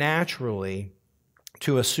responding naturally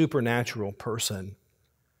to a supernatural person.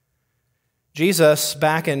 Jesus,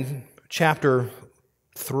 back in chapter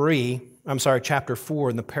 4,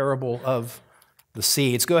 in the parable of the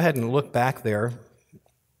seeds. Go ahead and look back there.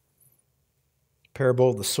 Parable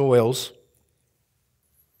of the soils.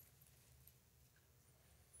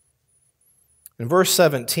 In verse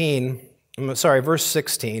 16,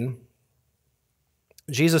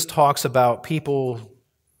 Jesus talks about people's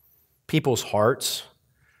hearts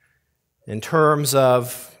in terms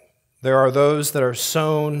of there are those that are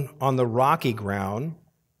sown on the rocky ground.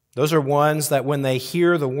 Those are ones that when they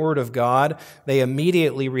hear the word of God, they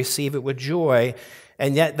immediately receive it with joy,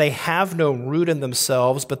 and yet they have no root in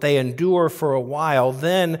themselves, but they endure for a while.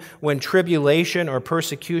 Then, when tribulation or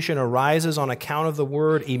persecution arises on account of the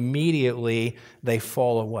word, immediately they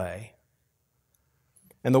fall away.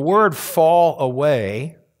 And the word fall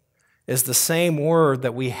away is the same word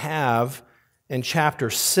that we have in chapter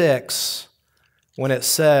 6 when it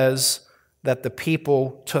says that the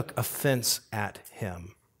people took offense at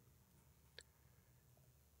him.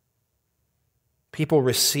 People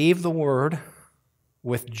receive the word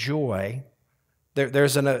with joy.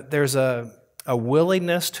 There's a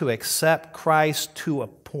willingness to accept Christ to a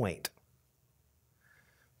point.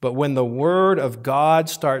 But when the word of God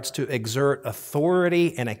starts to exert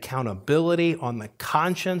authority and accountability on the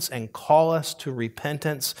conscience and call us to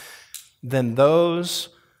repentance, then those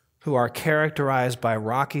who are characterized by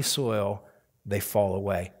rocky soil, they fall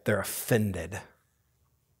away. They're offended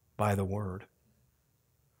by the word.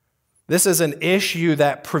 This is an issue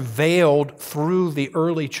that prevailed through the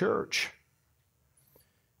early church.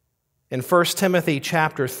 In 1 Timothy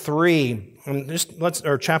chapter 3,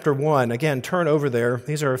 or chapter 1, again, turn over there.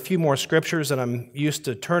 These are a few more scriptures that I'm used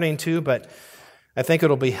to turning to, but I think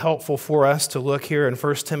it'll be helpful for us to look here in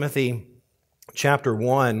 1 Timothy chapter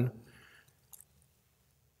 1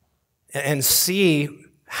 and see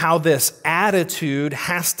how this attitude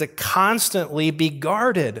has to constantly be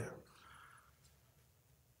guarded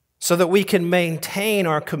so that we can maintain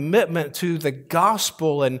our commitment to the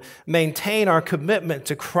gospel and maintain our commitment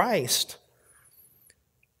to Christ.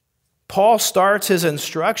 Paul starts his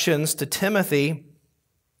instructions to Timothy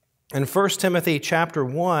in 1 Timothy chapter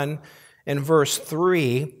 1 and verse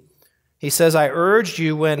 3. He says, I urged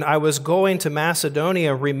you when I was going to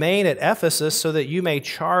Macedonia, remain at Ephesus so that you may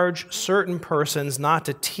charge certain persons not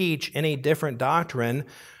to teach any different doctrine,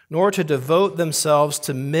 nor to devote themselves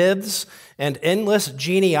to myths and endless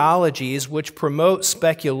genealogies which promote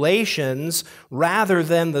speculations rather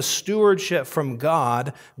than the stewardship from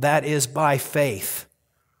God that is by faith.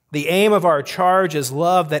 The aim of our charge is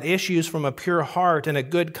love that issues from a pure heart and a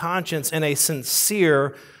good conscience and a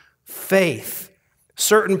sincere faith.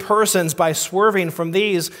 Certain persons, by swerving from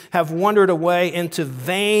these, have wandered away into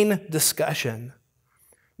vain discussion.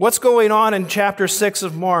 What's going on in chapter 6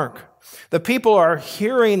 of Mark? The people are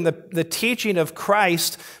hearing the teaching of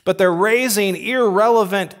Christ, but they're raising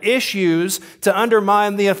irrelevant issues to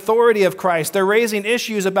undermine the authority of Christ. They're raising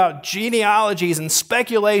issues about genealogies and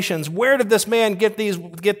speculations. Where did this man get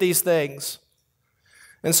these things?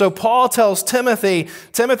 And so Paul tells Timothy,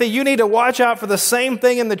 you need to watch out for the same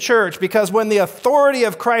thing in the church, because when the authority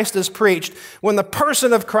of Christ is preached, when the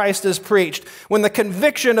person of Christ is preached, when the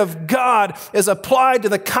conviction of God is applied to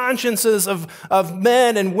the consciences of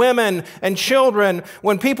men and women and children,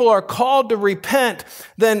 when people are called to repent,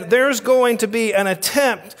 then there's going to be an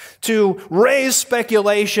attempt to raise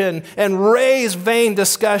speculation and raise vain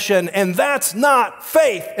discussion, and that's not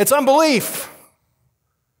faith, it's unbelief.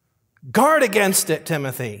 Guard against it,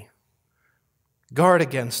 Timothy. Guard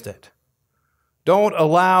against it. Don't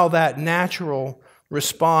allow that natural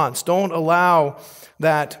response. Don't allow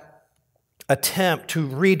that attempt to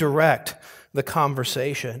redirect the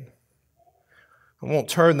conversation. I won't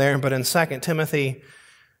turn there, but in 2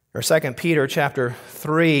 Peter chapter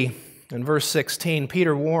 3 and verse 16,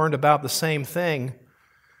 Peter warned about the same thing,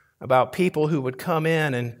 about people who would come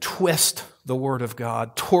in and twist the word of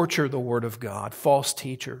God, torture the word of God, false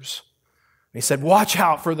teachers. He said, watch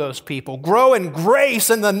out for those people. Grow in grace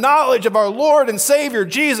and the knowledge of our Lord and Savior,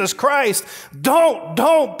 Jesus Christ.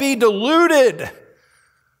 Don't be deluded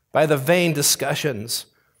by the vain discussions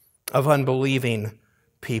of unbelieving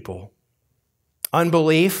people.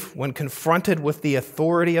 Unbelief, when confronted with the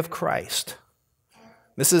authority of Christ,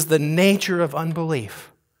 this is the nature of unbelief.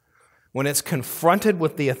 When it's confronted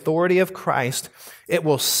with the authority of Christ, it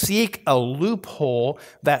will seek a loophole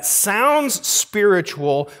that sounds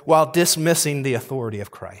spiritual while dismissing the authority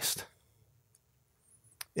of Christ.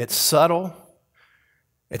 It's subtle,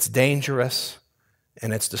 it's dangerous,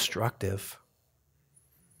 and it's destructive.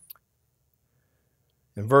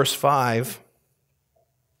 In verse 5,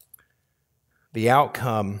 the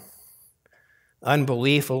outcome,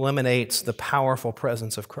 unbelief eliminates the powerful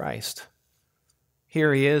presence of Christ.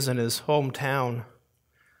 Here he is in his hometown,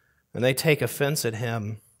 and they take offense at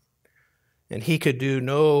him, and he could do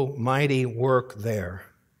no mighty work there,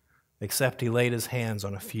 except he laid his hands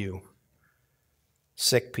on a few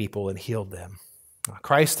sick people and healed them.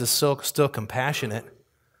 Christ is still compassionate,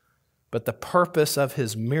 but the purpose of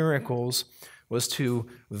his miracles was to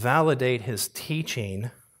validate his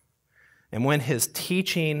teaching. And when his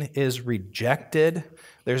teaching is rejected,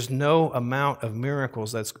 there's no amount of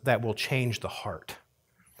miracles that will change the heart.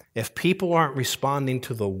 If people aren't responding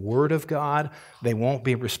to the Word of God, they won't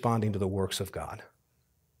be responding to the works of God.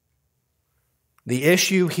 The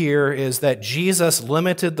issue here is that Jesus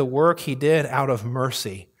limited the work he did out of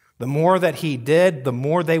mercy. The more that he did, the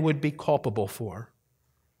more they would be culpable for.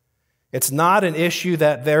 It's not an issue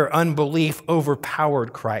that their unbelief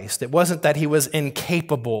overpowered Christ. It wasn't that he was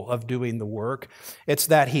incapable of doing the work. It's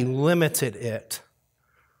that he limited it.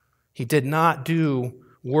 He did not do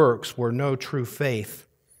works where no true faith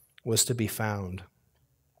was to be found.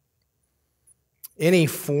 Any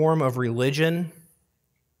form of religion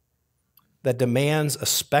that demands a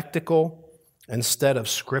spectacle instead of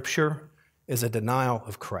Scripture is a denial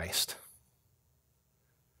of Christ.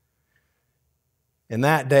 In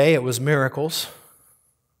that day, it was miracles.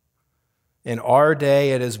 In our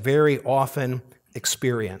day, it is very often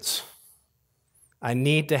experience. I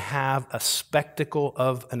need to have a spectacle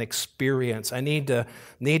of an experience. I need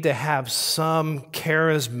to have some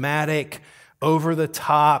charismatic,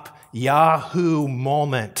 over-the-top Yahoo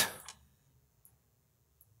moment.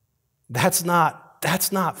 That's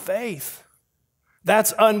not faith.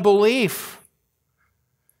 That's unbelief.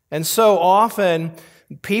 And so often,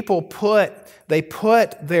 people put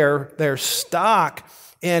their stock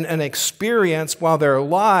in an experience while their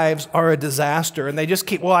lives are a disaster. And they just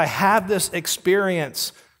keep, I had this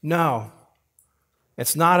experience. No,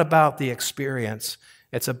 it's not about the experience.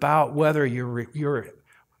 It's about whether you're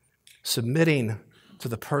submitting to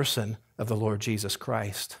the person of the Lord Jesus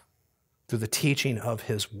Christ through the teaching of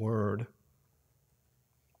his word.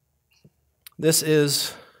 This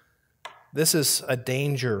is a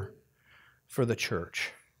danger for the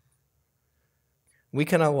church. We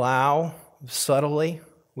can allow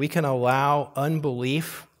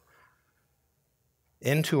unbelief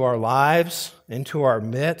into our lives, into our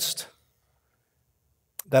midst,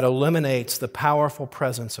 that eliminates the powerful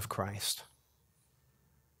presence of Christ.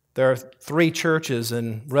 There are 3 churches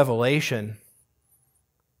in Revelation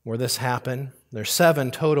where this happened. There's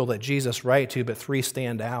 7 total that Jesus writes to, but 3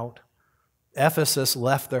 stand out. Ephesus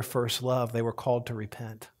left their first love. They were called to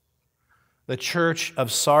repent. The church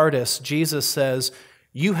of Sardis, Jesus says,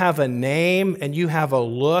 you have a name and you have a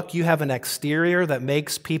look, you have an exterior that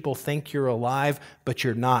makes people think you're alive, but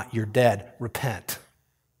you're not. You're dead. Repent.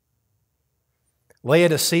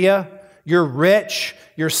 Laodicea, you're rich,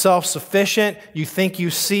 you're self-sufficient, you think you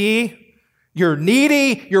see, you're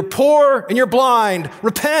needy, you're poor, and you're blind.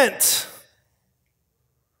 Repent.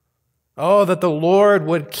 Oh, that the Lord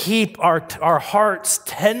would keep our hearts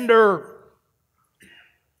tender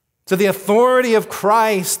to the authority of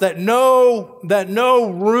Christ, that no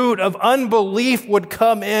root of unbelief would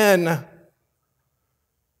come in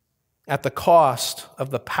at the cost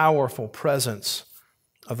of the powerful presence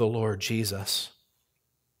of the Lord Jesus.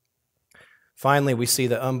 Finally, we see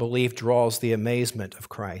that unbelief draws the amazement of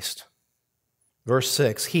Christ. Verse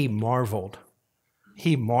 6, he marveled.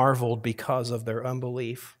 He marveled because of their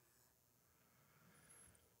unbelief.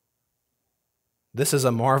 This is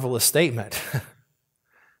a marvelous statement.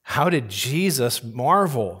 How did Jesus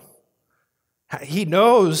marvel? He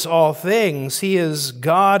knows all things. He is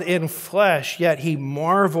God in flesh, yet he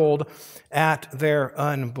marveled at their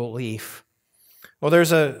unbelief. Well,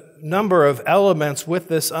 there's a number of elements with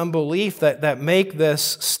this unbelief that make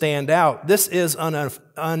this stand out. This is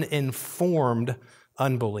uninformed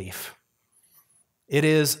unbelief. It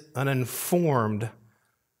is an informed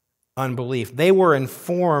unbelief. They were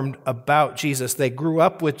informed about Jesus. They grew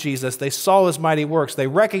up with Jesus. They saw his mighty works. They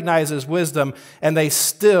recognized his wisdom, and they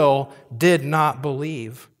still did not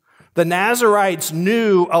believe. The Nazarites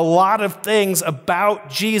knew a lot of things about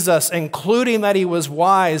Jesus, including that he was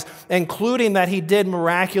wise, including that he did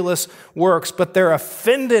miraculous works, but they're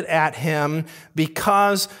offended at him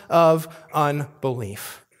because of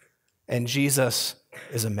unbelief. And Jesus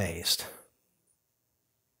is amazed.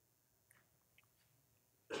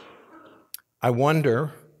 I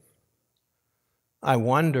wonder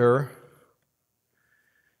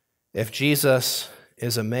if Jesus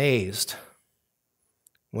is amazed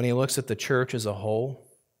when he looks at the church as a whole,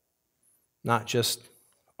 not just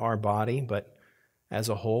our body, but as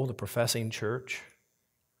a whole, the professing church,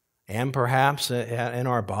 and perhaps in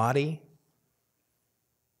our body.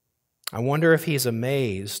 I wonder if he's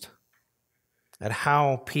amazed at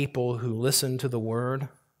how people who listen to the Word,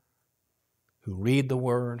 who read the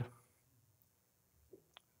Word,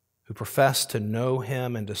 who profess to know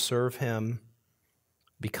Him and to serve Him,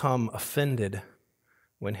 become offended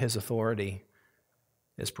when His authority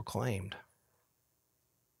is proclaimed.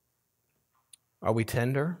 Are we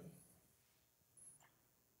tender?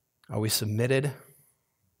 Are we submitted?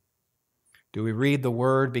 Do we read the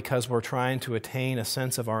Word because we're trying to attain a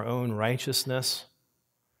sense of our own righteousness?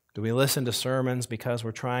 Do we listen to sermons because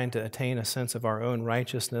we're trying to attain a sense of our own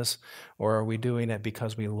righteousness? Or are we doing it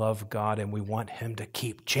because we love God and we want Him to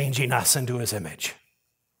keep changing us into His image?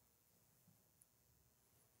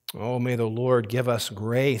 Oh, may the Lord give us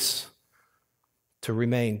grace to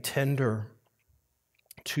remain tender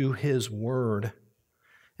to His Word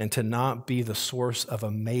and to not be the source of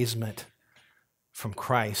amazement from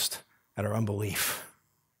Christ at our unbelief.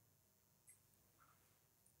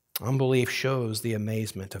 Unbelief shows the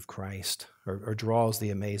amazement of Christ, or draws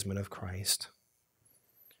the amazement of Christ.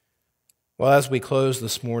 Well, as we close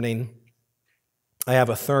this morning, I have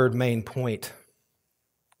a third main point.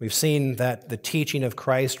 We've seen that the teaching of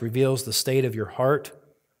Christ reveals the state of your heart.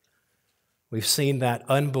 We've seen that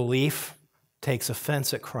unbelief takes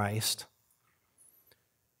offense at Christ.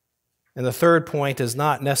 And the third point is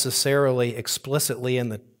not necessarily explicitly in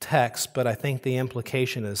the text, but I think the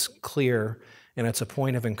implication is clear, and it's a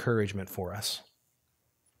point of encouragement for us.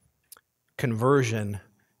 Conversion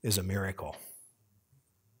is a miracle.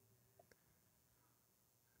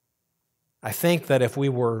 I think that if we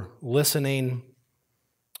were listening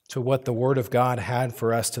to what the Word of God had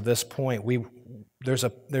for us to this point, there's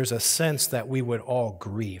a sense that we would all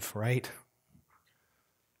grieve, right?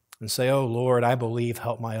 And say, "Oh Lord, I believe,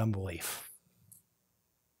 help my unbelief."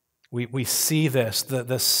 We see this.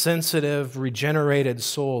 The sensitive, regenerated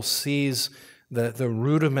soul sees the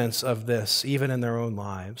rudiments of this even in their own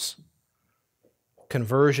lives.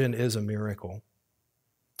 Conversion is a miracle.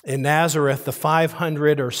 In Nazareth, the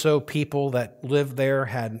 500 or so people that lived there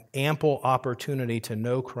had ample opportunity to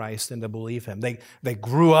know Christ and to believe Him. They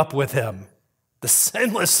grew up with Him, the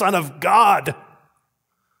sinless Son of God.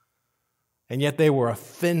 And yet they were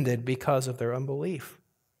offended because of their unbelief.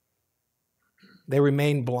 They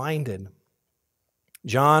remained blinded.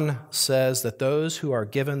 John says that those who are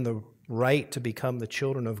given the right to become the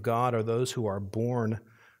children of God are those who are born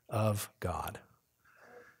of God.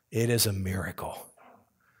 It is a miracle.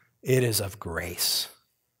 It is of grace.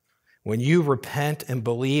 When you repent and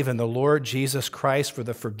believe in the Lord Jesus Christ for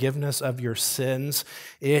the forgiveness of your sins,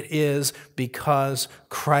 it is because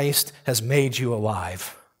Christ has made you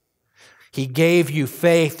alive. He gave you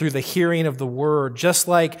faith through the hearing of the word. Just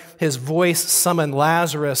like His voice summoned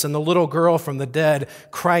Lazarus and the little girl from the dead,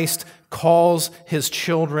 Christ calls His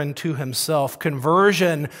children to Himself.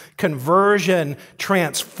 Conversion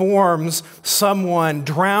transforms someone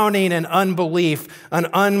drowning in unbelief, an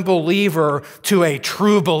unbeliever, to a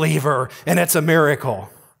true believer, and it's a miracle.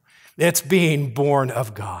 It's being born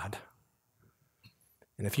of God.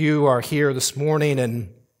 And if you are here this morning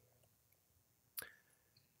and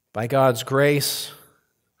by God's grace,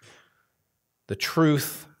 the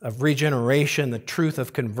truth of regeneration, the truth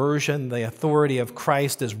of conversion, the authority of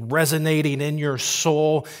Christ is resonating in your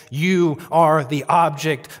soul, you are the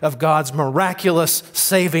object of God's miraculous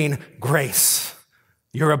saving grace.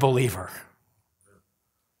 You're a believer.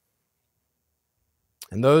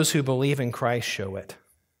 And those who believe in Christ show it.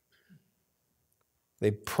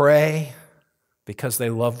 They pray because they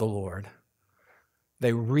love the Lord.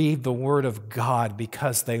 They read the Word of God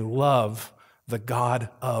because they love the God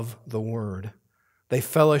of the Word. They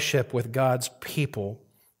fellowship with God's people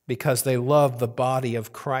because they love the body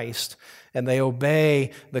of Christ. And they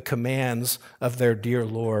obey the commands of their dear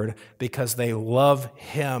Lord because they love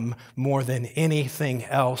Him more than anything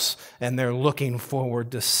else. And they're looking forward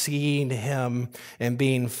to seeing Him and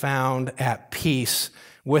being found at peace,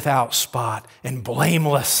 without spot, and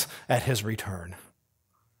blameless at His return.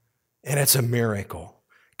 And it's a miracle.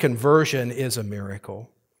 Conversion is a miracle.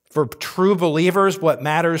 For true believers, what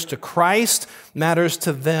matters to Christ matters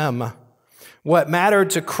to them. What mattered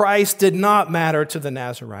to Christ did not matter to the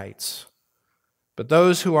Nazarites. But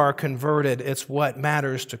those who are converted, it's what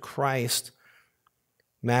matters to Christ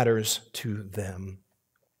matters to them.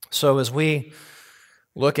 So as we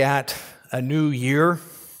look at a new year,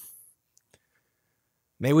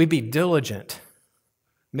 may we be diligent.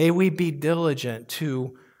 May we be diligent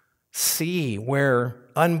to see where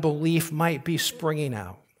unbelief might be springing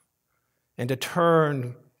out and to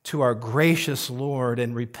turn to our gracious Lord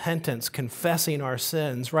in repentance, confessing our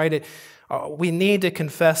sins, right? We need to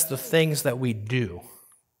confess the things that we do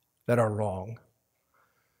that are wrong.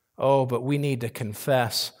 Oh, but we need to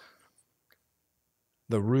confess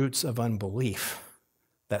the roots of unbelief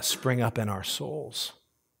that spring up in our souls.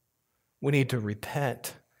 We need to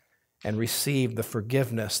repent and receive the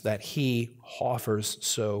forgiveness that He offers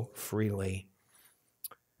so freely.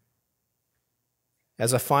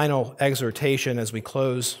 As a final exhortation, as we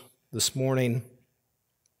close this morning,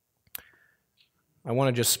 I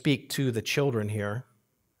want to just speak to the children here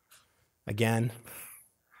again.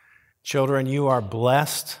 Children, you are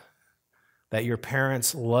blessed that your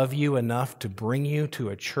parents love you enough to bring you to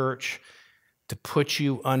a church to put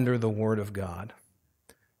you under the Word of God.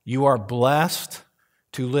 You are blessed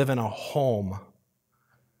to live in a home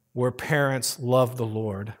where parents love the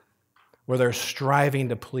Lord, where they're striving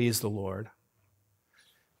to please the Lord.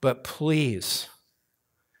 But please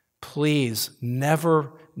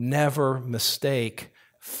never mistake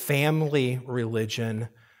family religion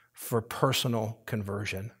for personal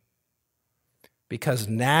conversion. Because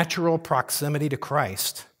natural proximity to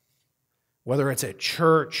Christ, whether it's at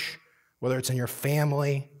church, whether it's in your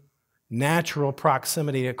family, natural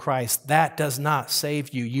proximity to Christ, that does not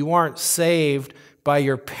save you. You aren't saved by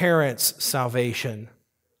your parents' salvation.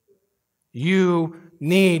 You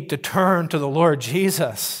need to turn to the Lord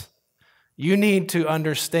Jesus. You need to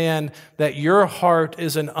understand that your heart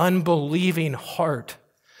is an unbelieving heart,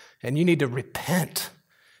 and you need to repent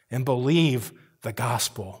and believe the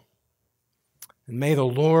gospel. And may the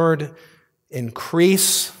Lord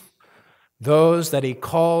increase those that He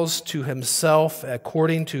calls to Himself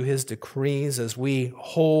according to His decrees as we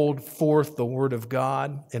hold forth the Word of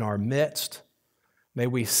God in our midst. May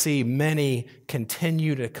we see many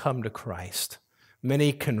continue to come to Christ,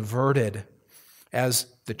 many converted as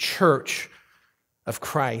the church of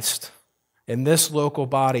Christ in this local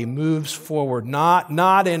body moves forward,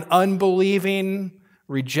 not in unbelieving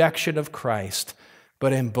rejection of Christ,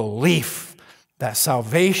 but in belief that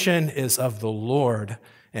salvation is of the Lord,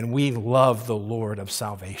 and we love the Lord of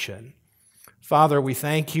salvation. Father, we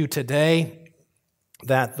thank you today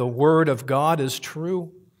that the Word of God is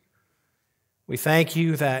true. We thank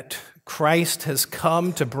you that Christ has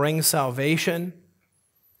come to bring salvation.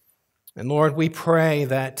 And Lord, we pray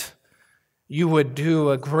that you would do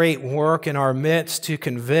a great work in our midst to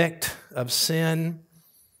convict of sin,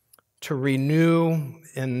 to renew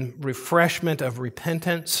in refreshment of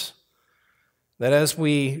repentance, that as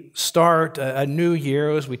we start a new year,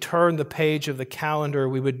 as we turn the page of the calendar,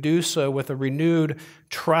 we would do so with a renewed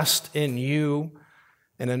trust in you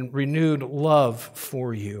and a renewed love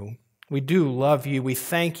for you. We do love you. We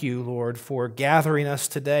thank you, Lord, for gathering us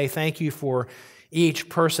today. Thank you for each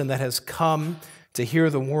person that has come to hear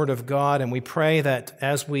the word of God, and we pray that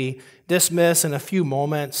as we dismiss in a few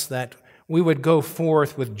moments, that we would go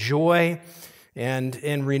forth with joy and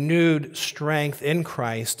in renewed strength in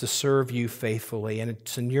Christ to serve you faithfully. And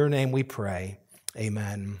it's in your name we pray.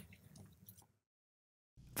 Amen.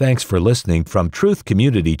 Thanks for listening from Truth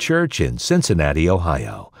Community Church in Cincinnati,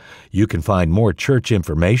 Ohio. You can find more church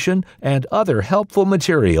information and other helpful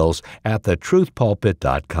materials at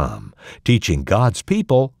thetruthpulpit.com, teaching God's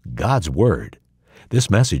people God's Word. This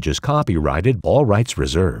message is copyrighted, all rights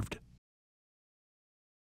reserved.